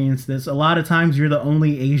experienced this. A lot of times you're the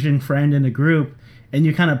only Asian friend in a group, and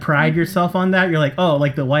you kind of pride yourself on that. You're like, oh,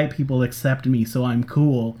 like the white people accept me, so I'm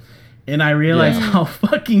cool. And I realized how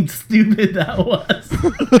fucking stupid that was.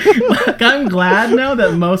 Like, I'm glad now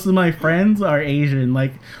that most of my friends are Asian.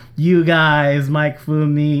 Like, you guys, Mike,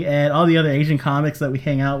 Fumi, Ed, all the other Asian comics that we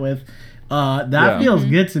hang out with. That feels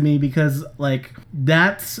good to me because, like,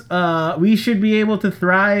 that's... we should be able to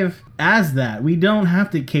thrive as that. We don't have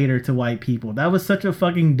to cater to white people. That was such a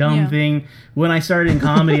fucking dumb thing. When I started in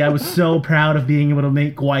comedy, I was so proud of being able to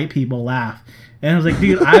make white people laugh. And I was like,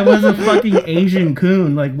 dude, I was a fucking Asian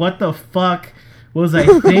coon. Like, what the fuck was I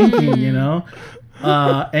thinking,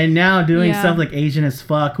 And now doing stuff like Asian as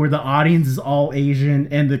Fuck, where the audience is all Asian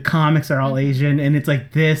and the comics are all Asian, and it's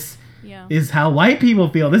like, this is how white people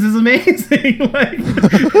feel. This is amazing. Like,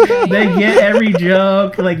 they get every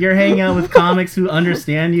joke. Like, you're hanging out with comics who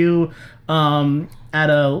understand you at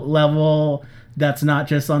a level that's not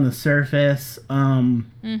just on the surface.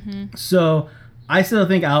 So I still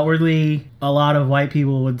think outwardly a lot of white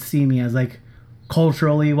people would see me as like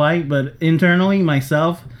culturally white, but internally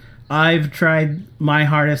myself, I've tried my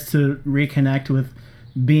hardest to reconnect with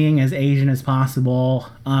being as Asian as possible.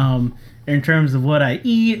 In terms of what I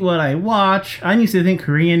eat, what I watch. I used to think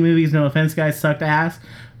Korean movies, no offense guys, sucked ass.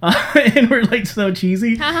 and we're like so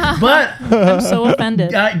cheesy. But I'm so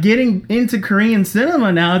offended. Getting into Korean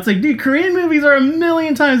cinema now, it's like, dude, Korean movies are a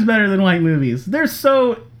million times better than white movies. They're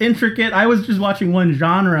so intricate. I was just watching one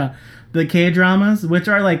genre, the K-dramas, which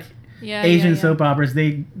are like Asian soap operas.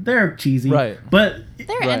 They're cheesy, right? But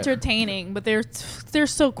they're entertaining, but they're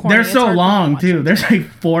so corny. They're so long too. There's like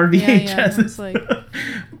 4 VHSs. Yeah, it's like,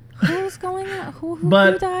 who's going on? Who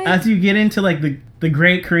but died? as you get into like the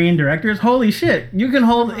great Korean directors, holy shit, you can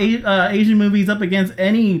hold Asian movies up against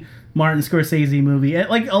any Martin Scorsese movie.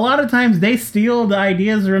 Like a lot of times they steal the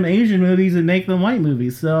ideas from Asian movies and make them white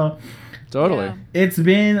movies. So totally, it's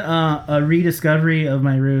been a rediscovery of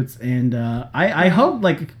my roots, and I hope,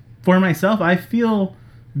 like, for myself, I feel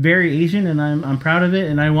very Asian, and I'm proud of it,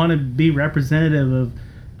 and I want to be representative of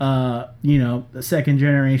the second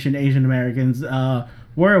generation Asian Americans.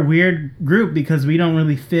 We're a weird group because we don't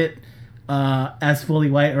really fit as fully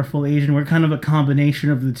white or fully Asian. We're kind of a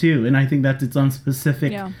combination of the two, and I think that's its own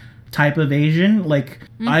specific type of Asian. Like,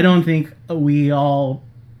 I don't think we all,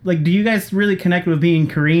 like, do you guys really connect with being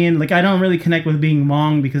Korean? Like, I don't really connect with being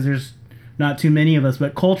Hmong because there's not too many of us,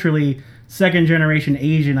 but culturally, second generation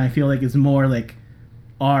Asian, I feel like, is more like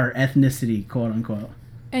our ethnicity, quote unquote.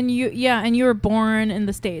 And you were born in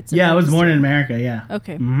the States. Yeah, I was born in America, yeah.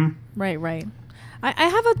 Okay. Mm-hmm. Right. I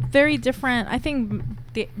have a very different, I think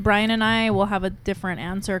Brian and I will have a different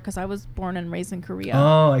answer because I was born and raised in Korea.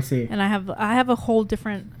 Oh, I see. And I have a whole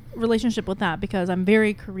different relationship with that because I'm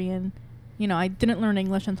very Korean. You know, I didn't learn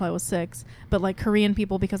English until I was 6, but like Korean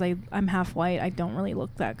people, because I'm half white, I don't really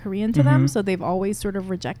look that Korean to them, so they've always sort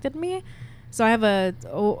of rejected me. So I have I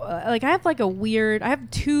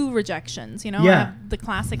have 2 rejections, you know? Yeah. I have the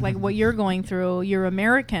classic, like what you're going through, you're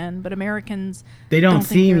American, but Americans they don't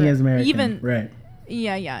see me as American. Even, right.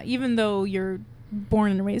 Yeah. Even though you're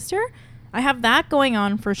born and raised here. I have that going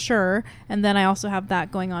on for sure. And then I also have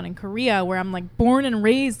that going on in Korea where I'm like born and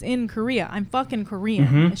raised in Korea. I'm fucking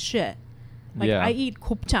Korean as shit. Like, I eat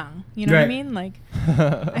gopchang. You know what I mean? Like,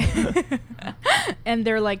 and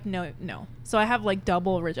they're like, no. So I have like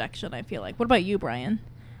double rejection, I feel like. What about you, Brian?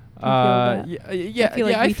 I feel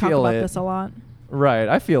like we talk about this a lot. Right,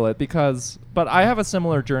 I feel it but I have a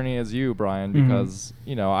similar journey as you, Brian, because,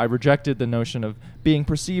 I rejected the notion of being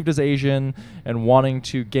perceived as Asian and wanting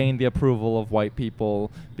to gain the approval of white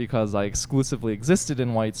people because I exclusively existed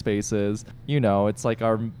in white spaces. It's like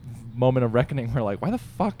our moment of reckoning. We're like, why the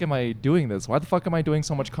fuck am I doing this? Why the fuck am I doing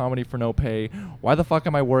so much comedy for no pay? Why the fuck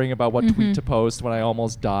am I worrying about what tweet to post when I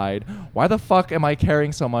almost died? Why the fuck am I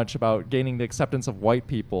caring so much about gaining the acceptance of white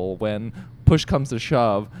people when push comes to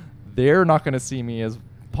shove? They're not going to see me as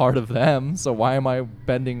part of them, so why am I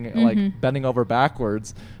bending over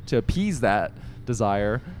backwards to appease that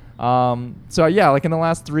desire? Like in the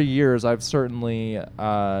last 3 years, I've certainly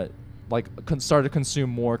started to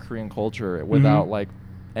consume more Korean culture without like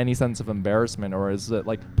any sense of embarrassment, or is it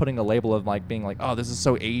like putting a label of like being like, oh, this is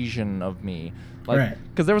so Asian of me, like,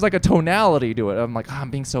 because there was like a tonality to it. I'm like, I'm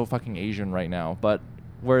being so fucking Asian right now, but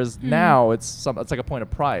whereas now it's like a point of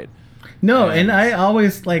pride. No, and I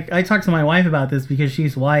always, like, I talk to my wife about this because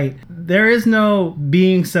she's white. There is no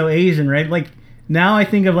being so Asian, right? Like, now I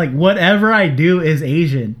think of, like, whatever I do is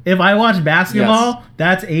Asian. If I watch basketball,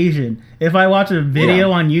 that's Asian. If I watch a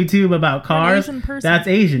video on YouTube about cars, that's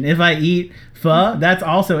Asian. If I eat pho, that's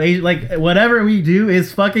also Asian. Like, whatever we do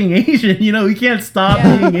is fucking Asian. We can't stop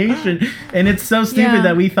being Asian. And it's so stupid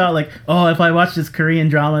that we thought, like, oh, if I watch this Korean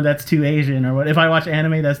drama, that's too Asian. Or what? If I watch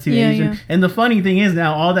anime, that's too Asian. Yeah. And the funny thing is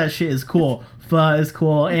now all that shit is cool. Pho is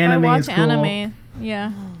cool. Anime is cool. Anime,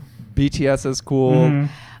 yeah. BTS is cool.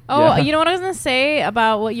 Oh, you know what I was going to say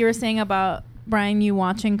about what you were saying about, Brian, you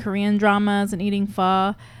watching Korean dramas and eating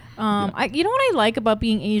pho? You know what I like about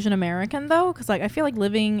being Asian American, though? Because like I feel like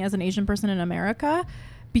living as an Asian person in America,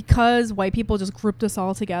 because white people just grouped us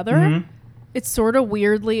all together, it sort of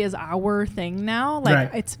weirdly is our thing now.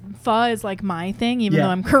 Like it's pho is like my thing, even though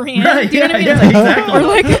I'm Korean. Do you know what I mean?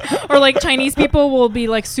 Exactly. Or like Chinese people will be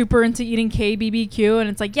like super into eating KBBQ,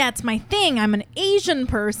 and it's like, yeah, it's my thing. I'm an Asian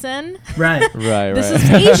person. Right. This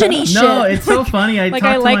is Asian-y shit. No, it's so funny. I talked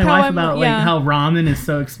to my wife about like how ramen is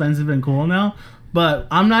so expensive and cool now. But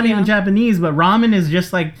I'm not even Japanese, but ramen is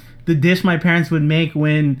just like the dish my parents would make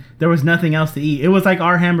when there was nothing else to eat. It was like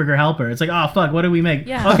our hamburger helper. It's like, oh, fuck, what do we make?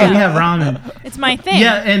 Yeah. Okay, we have ramen. It's my thing.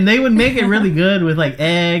 Yeah, and they would make it really good with like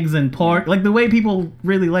eggs and pork, like the way people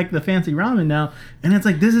really like the fancy ramen now. And it's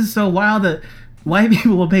like, this is so wild that white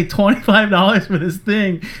people will pay $25 for this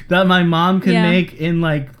thing that my mom can make in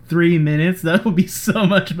like 3 minutes. That would be so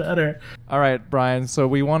much better. All right, Brian. So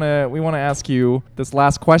we want to ask you this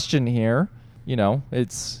last question here. you know,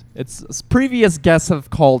 it's previous guests have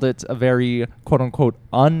called it a very quote unquote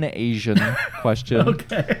un-Asian question.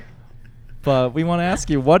 Okay. But we want to ask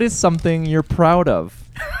you, what is something you're proud of?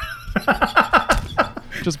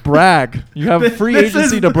 Just brag. You have free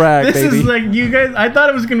agency to brag, this baby. This is like, you guys, I thought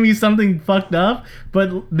it was going to be something fucked up,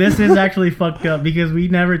 but this is actually fucked up because we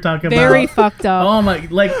never talk about... Very fucked up. Oh my,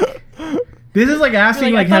 like... This is like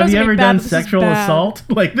asking, like, like, I thought have it was you gonna ever be bad, done but this is sexual bad. assault?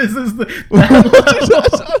 Like, this is that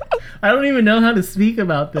level. I don't even know how to speak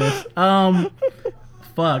about this.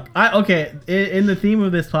 Fuck. Okay, in the theme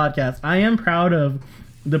of this podcast, I am proud of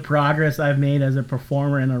the progress I've made as a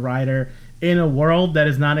performer and a writer in a world that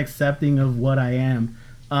is not accepting of what I am.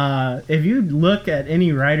 If you look at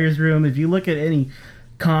any writer's room, if you look at any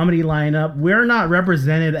comedy lineup, we're not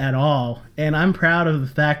represented at all. And I'm proud of the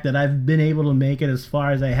fact that I've been able to make it as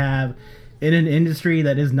far as I have in an industry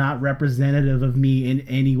that is not representative of me in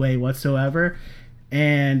any way whatsoever.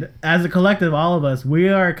 And as a collective, all of us, we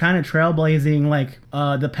are kind of trailblazing like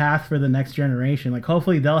the path for the next generation. Like,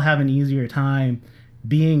 hopefully they'll have an easier time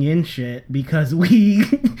being in shit because we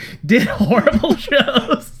did horrible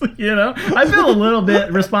shows. You know, I feel a little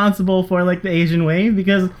bit responsible for like the Asian wave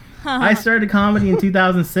because I started comedy in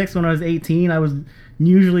 2006 when I was 18. I was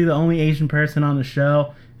usually the only Asian person on the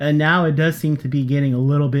show. And now it does seem to be getting a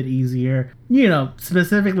little bit easier. You know,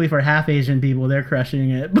 specifically for half Asian people, they're crushing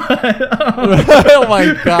it. But oh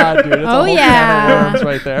my god, dude! It's a whole can of worms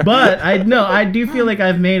right there. But I do feel like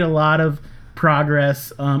I've made a lot of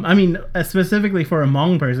progress. I mean, specifically for a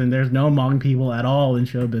Hmong person, there's no Hmong people at all in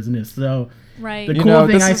show business. So Right. the cool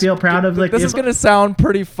thing I feel proud of, like, this is gonna sound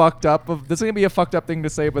pretty fucked up. This is gonna be a fucked up thing to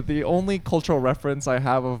say, but the only cultural reference I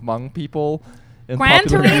have of Hmong people in Gran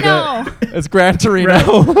popular Torino. media is Gran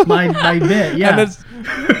Torino. right, my bit, yeah.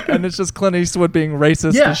 and it's just Clint Eastwood being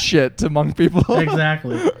racist Yeah. as shit to Hmong people.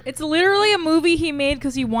 Exactly. It's literally a movie he made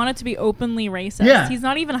because he wanted to be openly racist. Yeah. He's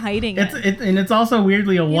not even hiding it. And it's also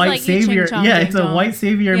weirdly a white like, savior. "Yi ching chong, Yeah, ding it's a dong." white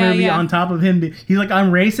savior Yeah, movie yeah. on top of him. He's like,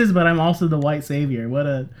 I'm racist, but I'm also the white savior. What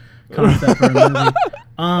a concept for a movie.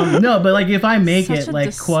 No, but like if I make Such it, a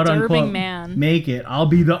like quote disturbing unquote, man. make it, I'll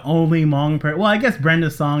be the only Hmong person. Well, I guess Brenda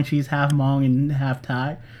Song, she's half Hmong and half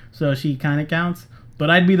Thai, so she kind of counts. But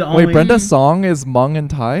I'd be the only. Wait, Brenda Song is Hmong and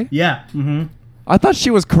Thai? Yeah. Mm-hmm. I thought she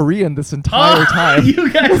was Korean this entire time.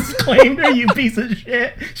 You guys claimed her, you piece of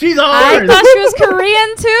shit. She's I ours. thought she was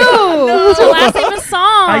Korean too. Her last name is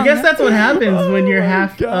Song. I guess that's what happens when you're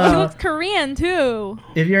half. She looks Korean too.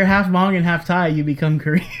 If you're half Hmong and half Thai, you become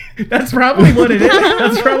Korean. That's probably what it is.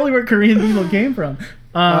 That's probably where Korean people came from.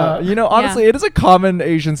 You know, honestly, Yeah. it is a common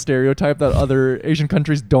Asian stereotype that other Asian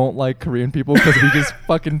countries don't like Korean people because we just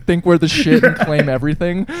fucking think we're the shit and claim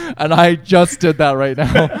everything. And I just did that right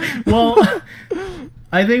now. Well,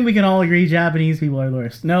 I think we can all agree Japanese people are the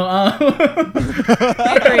worst. No, I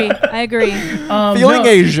agree. Feeling no,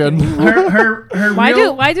 Asian. Her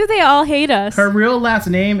Why do they all hate us? her real last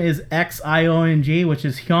name is Xiong, which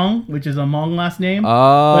is Hyung, which is a Hmong last name.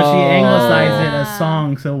 Oh. But she anglicized it Ah. as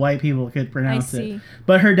Song so white people could pronounce see. it.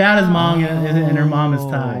 But her dad is Hmong and her mom is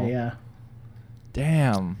Thai. Yeah,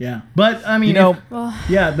 Damn. yeah. But I mean, You know, Well,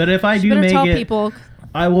 yeah. But if I do better make tell it, people.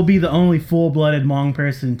 I will be the only full-blooded Hmong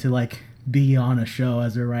person to like be on a show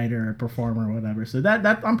as a writer or performer or whatever. So that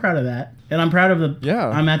I'm proud of that, and I'm proud of the. Yeah.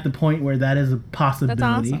 I'm at the point where that is a possibility.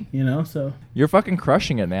 awesome. You know, so. you're fucking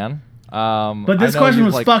crushing it, man. But this I know question you've,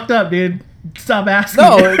 was like- fucked up, dude. Stop asking.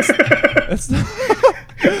 No, it's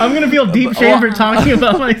I'm gonna feel deep shame for talking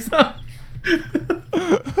about myself.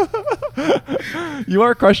 You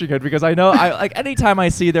are crushing it because I know I like anytime I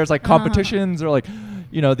see there's like competitions or like,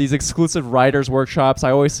 you know, these exclusive writers workshops,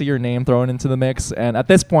 I always see your name thrown into the mix. And at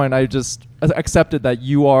this point, I just accepted that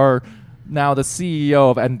you are now the CEO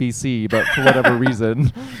of NBC, but for whatever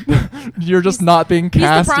reason, you're just not being He's the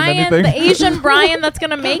cast in Brian, anything. the Asian Brian that's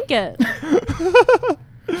gonna make it.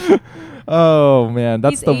 Oh man,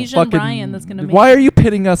 that's He's the Asian fucking. Brian that's gonna make Why it. are you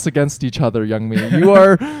pitting us against each other, young me? You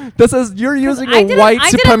are. You're using I a didn't- white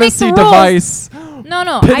I didn't make the supremacy rules. device. No,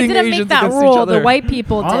 I Pitting didn't make Asians that against each rule. other. The white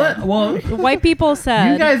people All did. that, well, The white people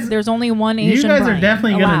said guys- there's only one you Asian guys Brian are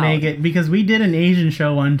definitely gonna allowed. make it because we did an Asian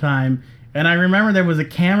show one time, and I remember there was a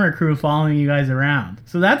camera crew following you guys around.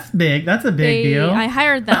 So that's big. That's a big deal. I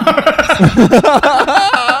hired them.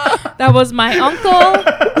 That was my uncle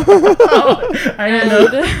I didn't know.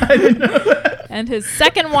 I didn't know that. and his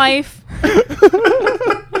second wife.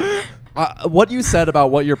 What you said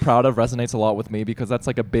about what you're proud of resonates a lot with me because that's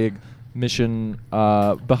like a big mission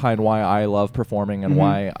behind why I love performing and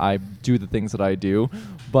why I do the things that I do.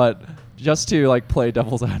 But just to like play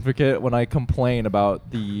devil's advocate, when I complain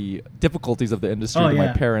about the difficulties of the industry Oh, to yeah.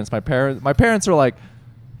 my parents are like,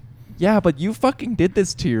 yeah, but you fucking did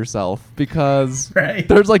this to yourself because Right.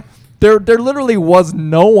 there's like there literally was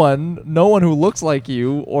no one who looks like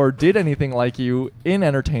you or did anything like you in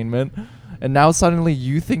entertainment. And now suddenly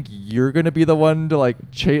you think you're going to be the one to like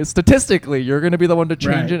statistically, you're going to be the one to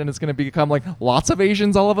change Right. it, and it's going to become like lots of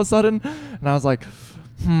Asians all of a sudden. And I was like,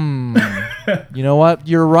 you know what?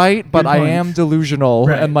 You're right, but Good I point. am delusional,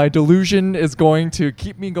 Right. and my delusion is going to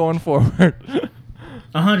keep me going forward.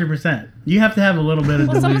 100%. You have to have a little bit of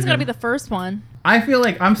Well, someone's delusion. gonna be the first one. I feel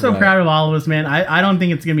like I'm so Right. proud of all of us, man. I don't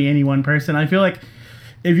think it's gonna be any one person. I feel like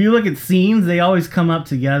if you look at scenes, they always come up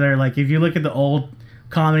together. Like if you look at the old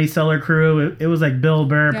Comedy Cellar crew, it was like Bill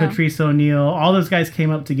Burr, Yeah. Patrice O'Neill, all those guys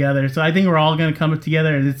came up together. So I think we're all gonna come up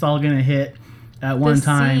together and it's all gonna hit at one This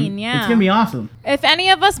time. scene, yeah. It's gonna be awesome. If any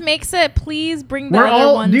of us makes it, please bring the We're other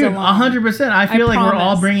all, ones dude, along. 100%. I feel like we're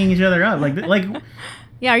all promise. bringing each other up. Like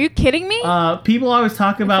Yeah, are you kidding me? people always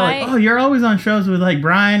talk about like, I- oh, you're always on shows with like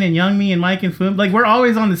Brian and Youngmi and Mike and Foom. Like we're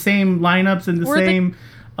always on the same lineups and the We're the- same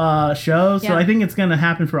shows. So Yeah. I think it's gonna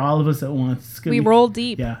happen for all of us at once. It's gonna We be, roll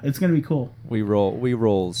deep. Yeah, it's gonna be cool. we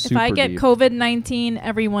roll super If I get deep. COVID-19,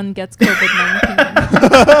 everyone gets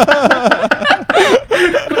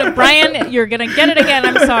COVID-19. Brian, you're gonna get it again.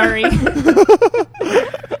 I'm sorry.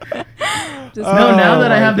 Just No, now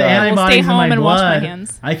that I have the God. I will antibodies stay in home my and wash my blood,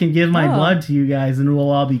 hands. I can give my Oh. blood to you guys, and we'll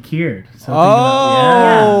all be cured. So think Oh,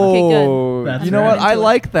 about, Okay, good. That's you know right. what? I Into it.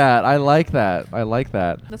 like that. I like that. I like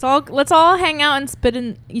that. Let's all hang out and spit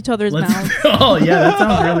in each other's Let's, mouths. oh yeah, that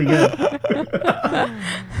sounds really good.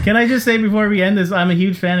 Can I just say before we end this, I'm a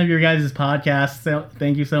huge fan of your guys' podcast. So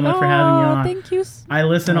thank you so much for having me on. Thank you. I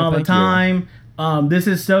listen Oh, all the thank you. time. This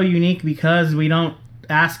is so unique because we don't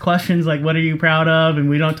ask questions like "What are you proud of?" and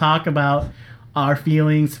we don't talk about our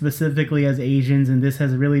feelings specifically as Asians. And this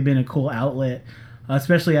has really been a cool outlet.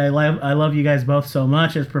 Especially, I love you guys both so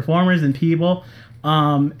much as performers and people.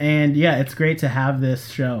 And yeah, it's great to have this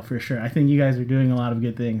show for sure. I think you guys are doing a lot of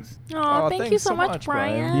good things. Oh, thank you thanks so so much, much,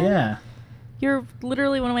 Brian. Brian. Yeah. You're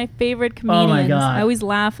literally one of my favorite Oh my comedians. God. I always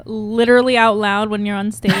laugh literally out loud when you're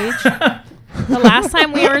on stage. The last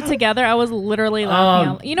time we were together, I was literally laughing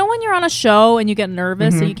out. You know when you're on a show and you get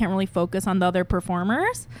nervous so you can't really focus on the other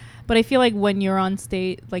performers? But I feel like when you're on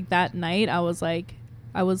stage, like that night, I was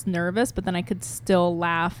nervous, but then I could still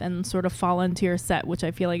laugh and sort of fall into your set, which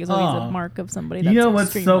I feel like is always Oh. a mark of somebody that's You know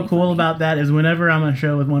what's so extremely cool funny. about that is whenever I'm on a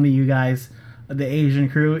show with one of you guys, the Asian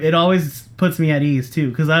crew, it always puts me at ease too,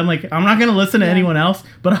 because I'm like, I'm not gonna listen to Yeah. anyone else,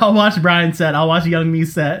 but I'll watch Brian's set, I'll watch Young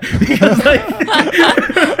Mi's set, because like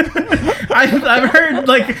I've heard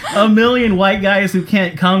like a million white guys who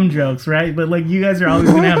can't come jokes, right? But like you guys are always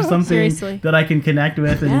gonna have something Seriously. that I can connect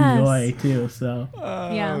with and Yes. enjoy too. So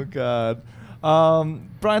Oh Yeah. God.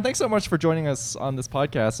 Brian, thanks so much for joining us on this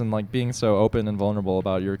podcast and like being so open and vulnerable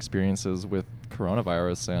about your experiences with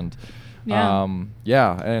coronavirus and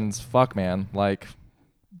and fuck man, like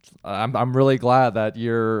I'm really glad that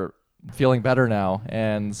you're feeling better now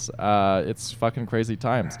and it's fucking crazy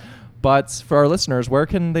times. But for our listeners, where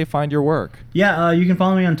can they find your work? yeah, you can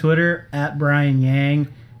follow me on Twitter at Brian Yang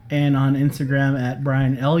and on Instagram at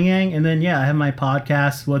Brian L Yang. And then I have my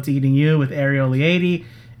podcast, What's Eating You, with Ariel Liady.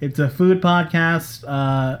 It's a food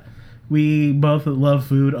podcast. We both love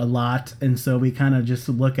food a lot, and so we kind of just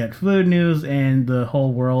look at food news and the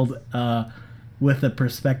whole world with a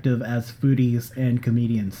perspective as foodies and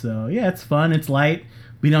comedians. So yeah, it's fun. It's light.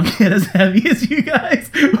 We don't get as heavy as you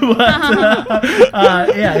guys, but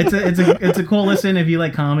it's a cool listen if you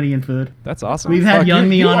like comedy and food. That's awesome. We've had Fuck, Young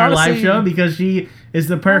Mi you on our live honestly- show because she is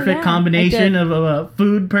the perfect yeah, combination I of a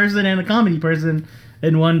food person and a comedy person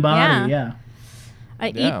in one body. Yeah. I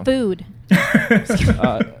Yeah. eat food.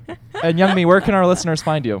 And Young Mi, where can our listeners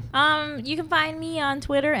find you? You can find me on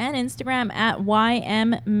Twitter and Instagram at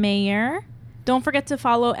ymmayer. Don't forget to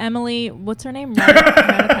follow Emily. What's her name?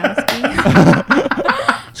 Ratajkowski.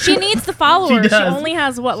 She needs the followers. She does. only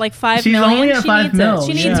has like 5 She's million. only at she 5 needs mil, it.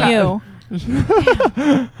 She needs yeah. you.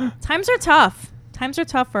 Times are tough. Times are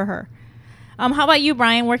tough for her. How about you,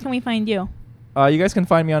 Brian? Where can we find you? You guys can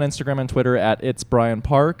find me on Instagram and Twitter at It's Brian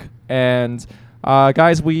Park. And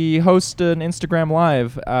guys, we host an Instagram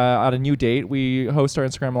Live at a new date. We host our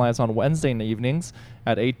Instagram Lives on Wednesday evenings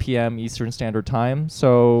at 8 p.m. Eastern Standard Time.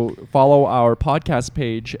 So follow our podcast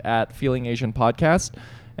page at Feeling Asian Podcast.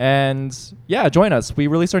 And yeah, join us. We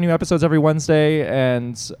release our new episodes every Wednesday,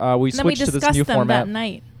 and we And then we switch to discuss this new them format. that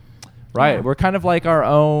night. Right, Yeah. we're kind of like our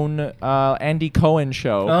own Andy Cohen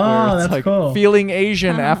show. Oh, where it's that's like cool. Feeling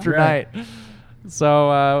Asian after Right. night.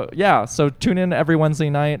 So so tune in every Wednesday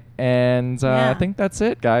night, and I think that's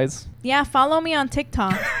it, guys. Yeah, follow me on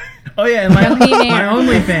TikTok. Oh yeah, and my Young Mi Mayer.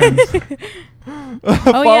 OnlyFans. Oh yeah,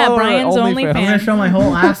 Follow her Brian's I'm OnlyFans. gonna show my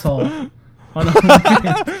whole asshole on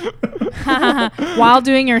OnlyFans. While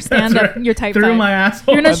doing your stand-up, your tight Through five. my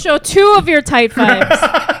asshole. You're gonna show 2 of your tight fives.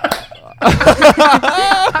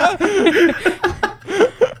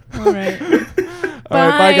 All right. All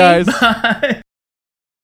right, bye guys. Bye.